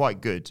was really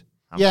quite good.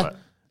 Yeah,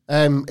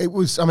 it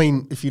was. I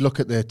mean, if you look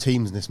at the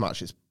teams in this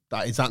match, is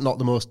that not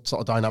the most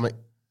sort of dynamic,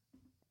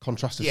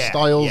 contrasted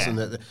styles and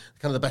the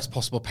kind of the best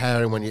possible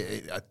pairing when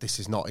this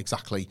is not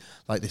exactly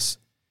like this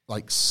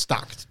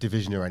stacked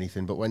division or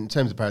anything, but when in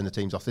terms of pairing the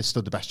teams off, this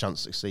stood the best chance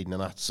of succeeding,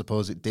 and I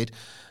suppose it did.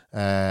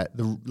 I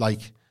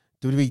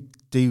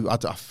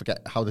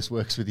forget how this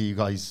works with you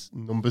guys'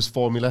 numbers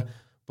formula,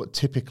 but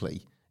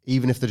typically,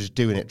 even if they're just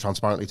doing it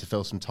transparently to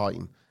fill some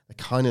time, they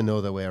kind of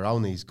know their way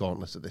around these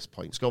gauntlets at this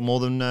point. It's got more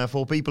than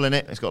 4 people in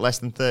it. It's got less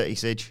than 30,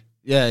 Sige.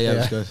 Yeah,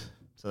 that's good.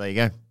 So there you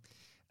go.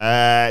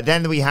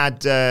 Then we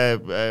had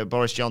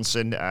Boris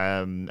Johnson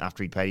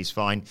after he'd paid his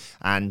fine,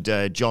 and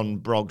John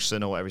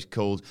Brogson, or whatever he's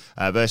called,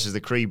 versus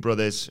the Creed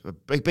brothers. A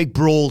big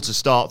brawl to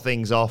start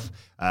things off.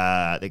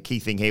 The key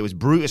thing here was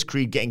Brutus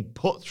Creed getting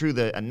put through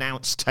the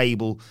announce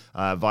table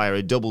via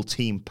a double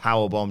team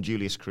powerbomb.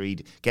 Julius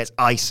Creed gets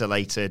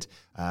isolated.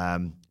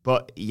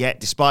 But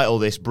yet, despite all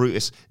this,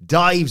 Brutus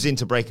dives in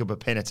to break up a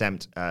pin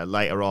attempt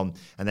later on,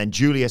 and then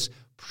Julius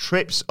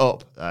trips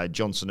up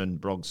Johnson and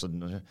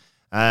Brogson.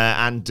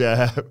 And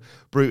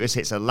Brutus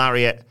hits a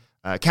lariat,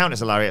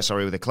 counters a lariat,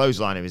 with a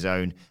clothesline of his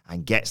own,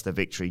 and gets the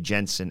victory.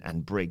 Jensen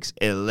and Briggs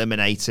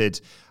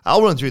eliminated.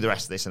 I'll run through the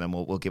rest of this, and then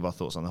we'll give our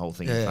thoughts on the whole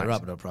thing.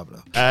 Wrap it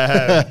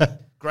up.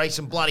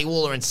 Grayson Bloody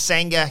Waller and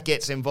Sanger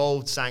gets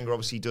involved. Sanger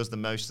obviously does the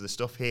most of the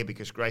stuff here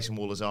because Grayson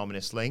Waller's arm in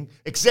a sling,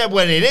 except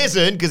when it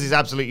isn't, because it's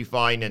absolutely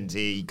fine, and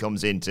he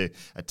comes in to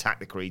attack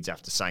the Creeds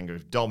after Sanger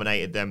has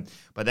dominated them.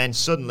 But then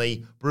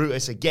suddenly,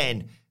 Brutus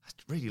again,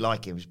 I really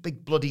like him, he's a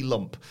big bloody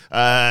lump.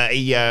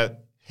 He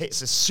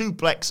hits a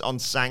suplex on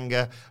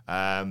Sanger,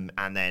 and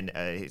then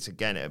hits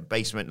again a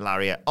basement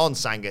lariat on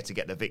Sanger to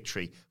get the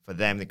victory for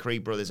them. The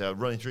Creed brothers are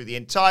running through the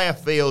entire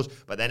field,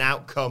 but then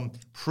out come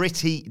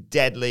Pretty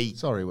Deadly.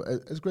 Sorry,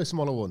 has Grayson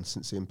Waller won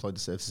since he employed the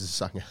services of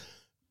Sanger?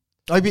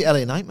 I beat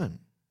LA Knight, man.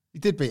 He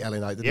did beat LA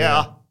Knight,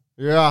 didn't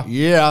he?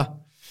 Yeah.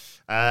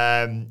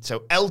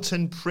 So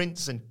Elton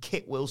Prince and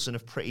Kit Wilson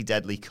of Pretty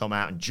Deadly come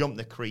out and jump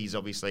the Creeds,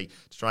 obviously,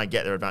 to try and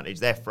get their advantage.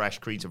 They're fresh.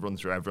 Creeds have run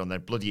through everyone. They're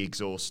bloody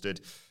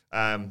exhausted.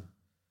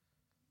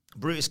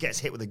 Brutus gets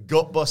hit with a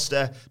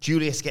gutbuster.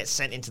 Julius gets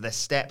sent into their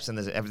steps, and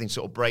everything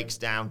sort of breaks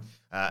down.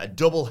 A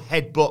double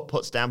headbutt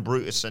puts down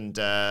Brutus and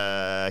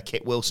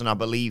Kit Wilson, I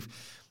believe.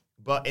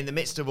 But in the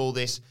midst of all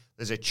this,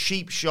 there's a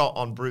cheap shot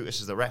on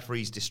Brutus as the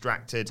referee's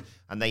distracted,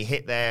 and they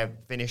hit their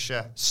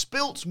finisher.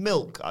 Spilt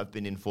Milk, I've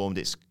been informed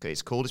it's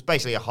called. It's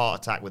basically a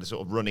heart attack with a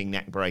sort of running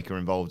neck breaker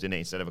involved in it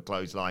instead of a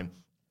clothesline.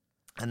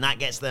 And that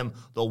gets them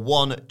the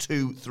 1,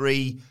 2,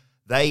 3.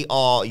 They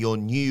are your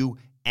new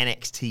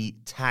NXT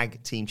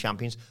Tag Team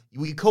Champions.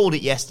 We called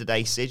it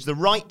yesterday, Sige. The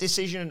right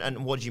decision,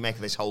 and what did you make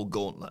of this whole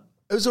gauntlet?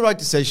 It was the right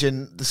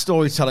decision. The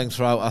storytelling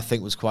throughout, I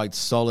think, was quite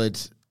solid.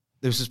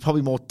 This was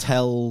probably more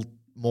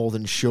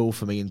than show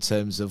for me in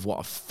terms of what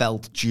I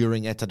felt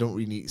during it. I don't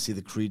really need to see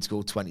the Creeds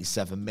go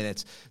 27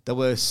 minutes. There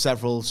were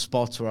several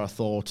spots where I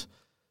thought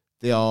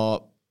they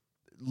are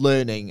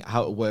learning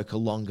how to work a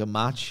longer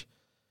match.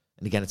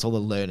 And again, it's all the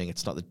learning.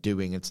 It's not the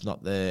doing. It's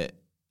not the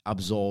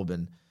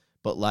absorbing.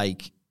 But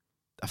like,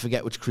 I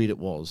forget which Creed it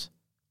was,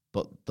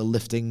 but the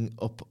lifting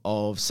up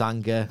of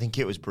Sanger. I think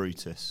it was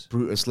Brutus.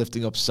 Brutus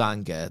lifting up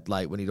Sanger,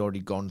 like when he'd already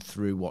gone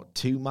through,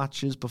 2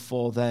 matches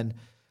before then?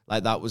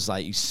 Like that was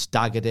like, he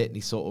staggered it and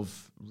he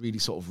really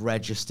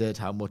registered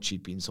how much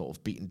he'd been sort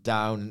of beaten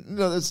down. You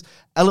know, there's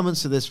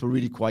elements of this were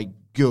really quite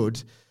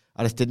good.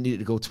 I just didn't need it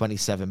to go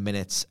 27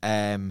 minutes.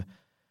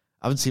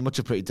 I haven't seen much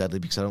of Pretty Deadly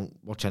because I don't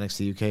watch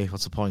NXT UK.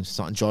 What's the point? It's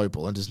not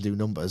enjoyable and doesn't do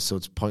numbers, so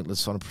it's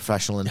pointless on a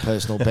professional and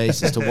personal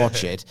basis to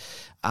watch it.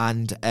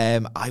 And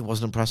I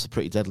wasn't impressed with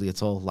Pretty Deadly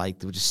at all. Like,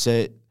 there were just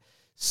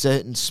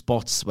certain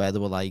spots where they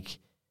were like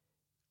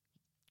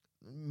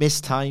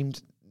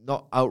mistimed,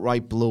 not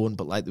outright blown,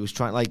 but like they was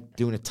trying like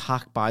do an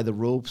attack by the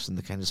ropes and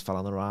they kind of just fell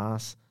on their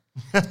ass.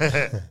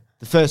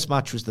 The first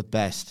match was the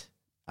best,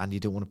 and you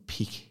don't want to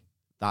peak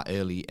that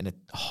early in a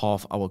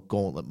half-hour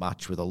gauntlet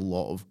match with a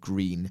lot of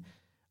green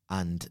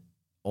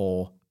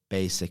or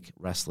basic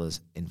wrestlers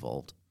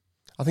involved.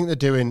 I think they're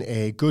doing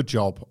a good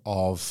job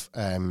of,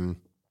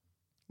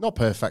 not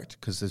perfect,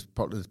 because there's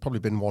probably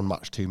been one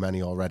match too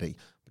many already,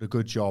 but a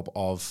good job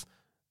of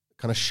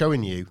kind of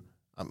showing you,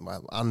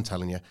 and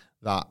telling you,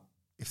 that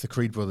if the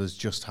Creed brothers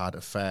just had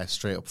a fair,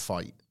 straight-up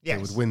fight, they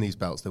would win these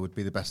belts, they would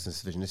be the best in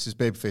this division. This is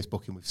babyface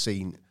booking we've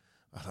seen.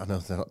 I know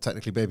they're not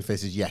technically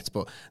babyfaces yet,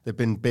 but they've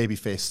been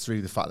babyface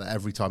through the fact that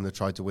every time they've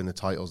tried to win the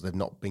titles, they've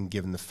not been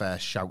given the fair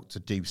shout to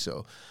do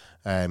so.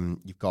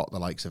 You've got the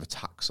likes of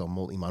attacks or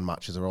multi-man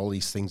matches or all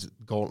these things,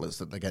 gauntlets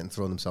that they're getting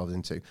thrown themselves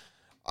into.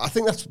 I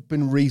think that's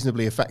been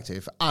reasonably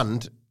effective,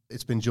 and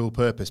it's been dual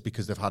purpose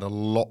because they've had a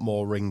lot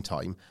more ring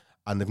time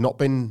and they've not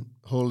been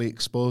wholly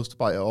exposed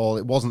by it all.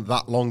 It wasn't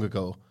that long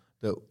ago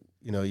that,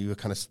 you were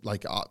kind of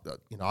like,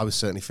 I was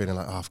certainly feeling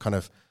like,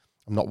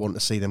 I'm not wanting to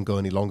see them go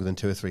any longer than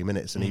 2 or 3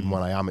 minutes, and even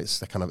when I am, it's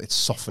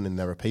softening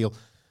their appeal.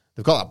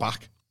 They've got that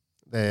back.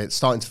 They're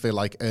starting to feel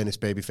like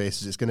earnest baby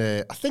faces.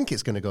 I think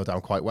it's gonna go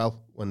down quite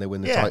well when they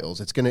win the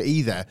titles. It's gonna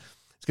either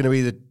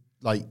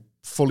like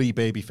fully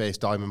babyface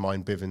Diamond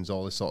Mine, Bivens,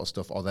 all this sort of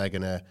stuff, or they're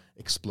gonna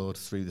explode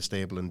through the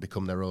stable and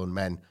become their own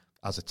men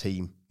as a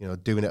team.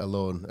 Doing it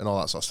alone and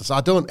all that sort of stuff. So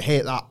I don't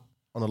hate that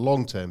on a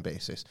long-term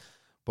basis,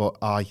 but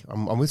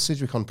I'm with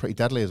Sidgwick on Pretty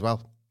Deadly as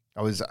well.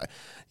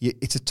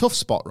 It's a tough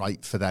spot,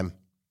 right, for them,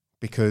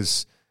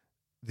 because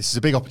this is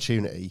a big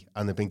opportunity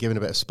and they've been given a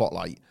bit of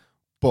spotlight,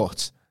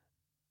 but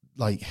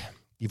like,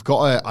 you've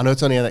got I know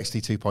it's only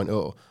NXT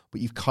 2.0,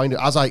 but you've kind of,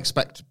 as I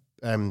expect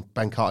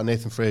Ben Carter,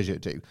 Nathan Frazier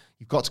do,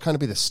 you've got to kind of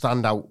be the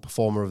standout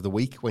performer of the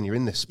week when you're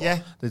in this spot. Yeah.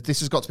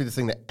 This has got to be the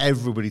thing that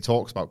everybody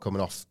talks about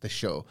coming off this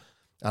show.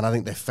 And I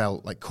think they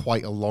felt like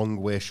quite a long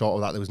way short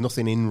of that. There was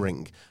nothing in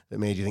ring that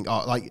made you think,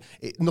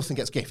 nothing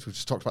gets gift. We've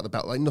just talked about the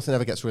belt. Like, nothing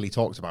ever gets really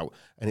talked about.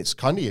 And it's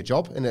kind of your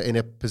job in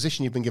a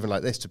position you've been given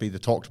like this to be the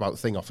talked about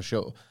thing off a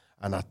show.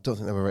 And I don't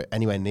think they were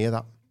anywhere near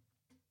that.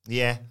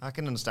 Yeah, I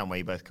can understand where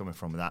you're both coming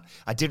from with that.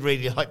 I did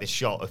really like the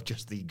shot of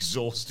just the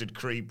exhausted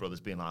Creed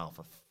brothers being like,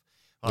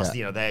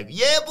 they're,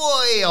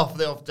 boy,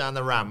 off down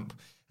the ramp.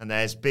 And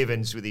there's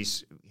Bivens with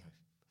his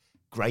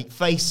great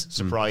face,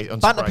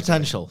 Banter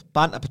potential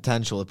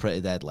are pretty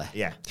deadly.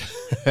 Yeah.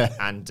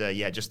 And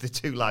just the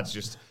two lads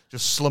just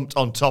slumped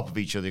on top of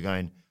each other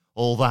going,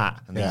 all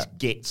that, and these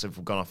gits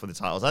have gone off for the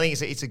titles. I think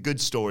it's a good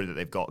story that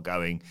they've got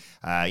going.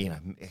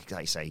 Like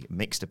I say,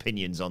 mixed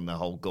opinions on the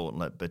whole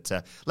gauntlet, but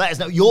let us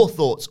know your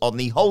thoughts on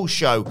the whole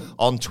show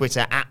on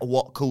Twitter at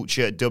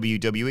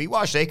WhatCultureWWE.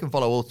 Well, actually, you can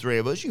follow all three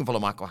of us. You can follow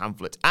Michael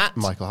Hamflett at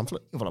Michael Hamflett.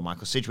 You can follow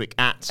Michael Sidgwick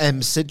at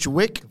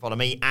Sidgwick. You can follow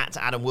me at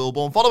Adam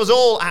Wilborn. Follow us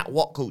all at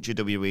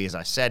WhatCultureWWE, as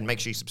I said. Make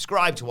sure you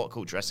subscribe to What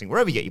Culture Wrestling,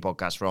 wherever you get your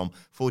podcasts from,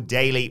 for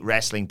daily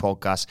wrestling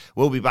podcasts.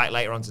 We'll be back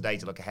later on today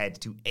to look ahead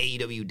to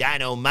AEW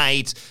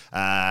Dynamite.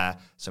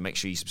 So make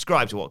sure you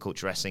subscribe to What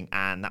Culture Wrestling,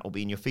 and that will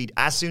be in your feed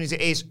as soon as it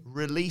is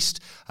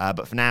released.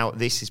 But for now,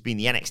 this has been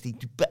the NXT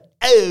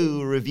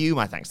 2.0 review.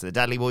 My thanks to the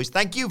Dudley Boys.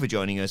 Thank you for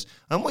joining us,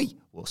 and we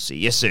will see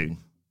you soon.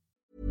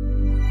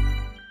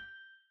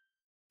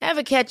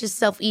 Ever catch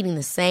yourself eating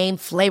the same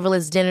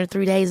flavorless dinner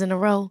 3 days in a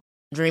row?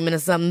 Dreaming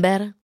of something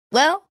better?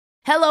 Well,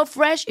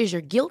 HelloFresh is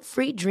your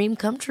guilt-free dream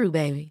come true,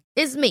 baby.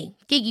 It's me,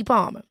 Keke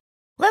Palmer.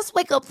 Let's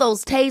wake up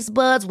those taste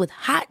buds with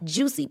hot,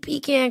 juicy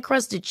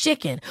pecan-crusted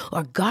chicken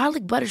or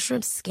garlic butter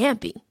shrimp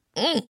scampi.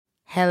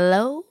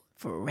 Hello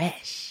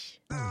Fresh.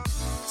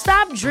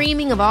 Stop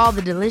dreaming of all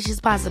the delicious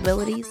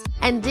possibilities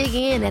and dig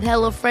in at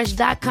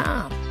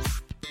HelloFresh.com.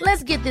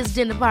 Let's get this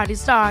dinner party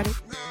started.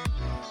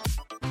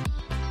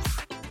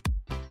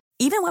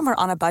 Even when we're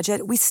on a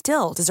budget, we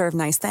still deserve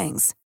nice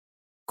things.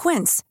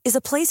 Quince is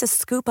a place to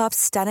scoop up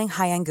stunning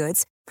high-end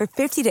goods for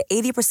 50 to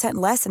 80%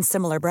 less than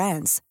similar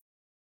brands.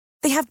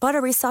 They have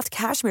buttery soft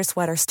cashmere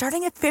sweaters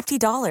starting at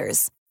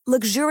 $50,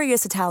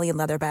 luxurious Italian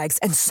leather bags,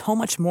 and so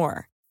much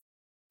more.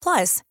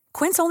 Plus,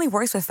 Quince only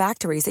works with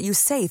factories that use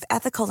safe,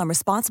 ethical, and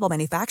responsible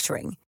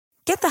manufacturing.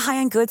 Get the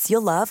high-end goods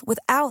you'll love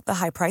without the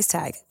high price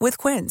tag with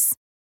Quince.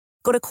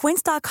 Go to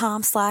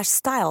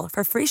quince.com/style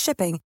for free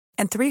shipping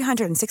and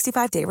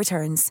 365-day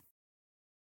returns.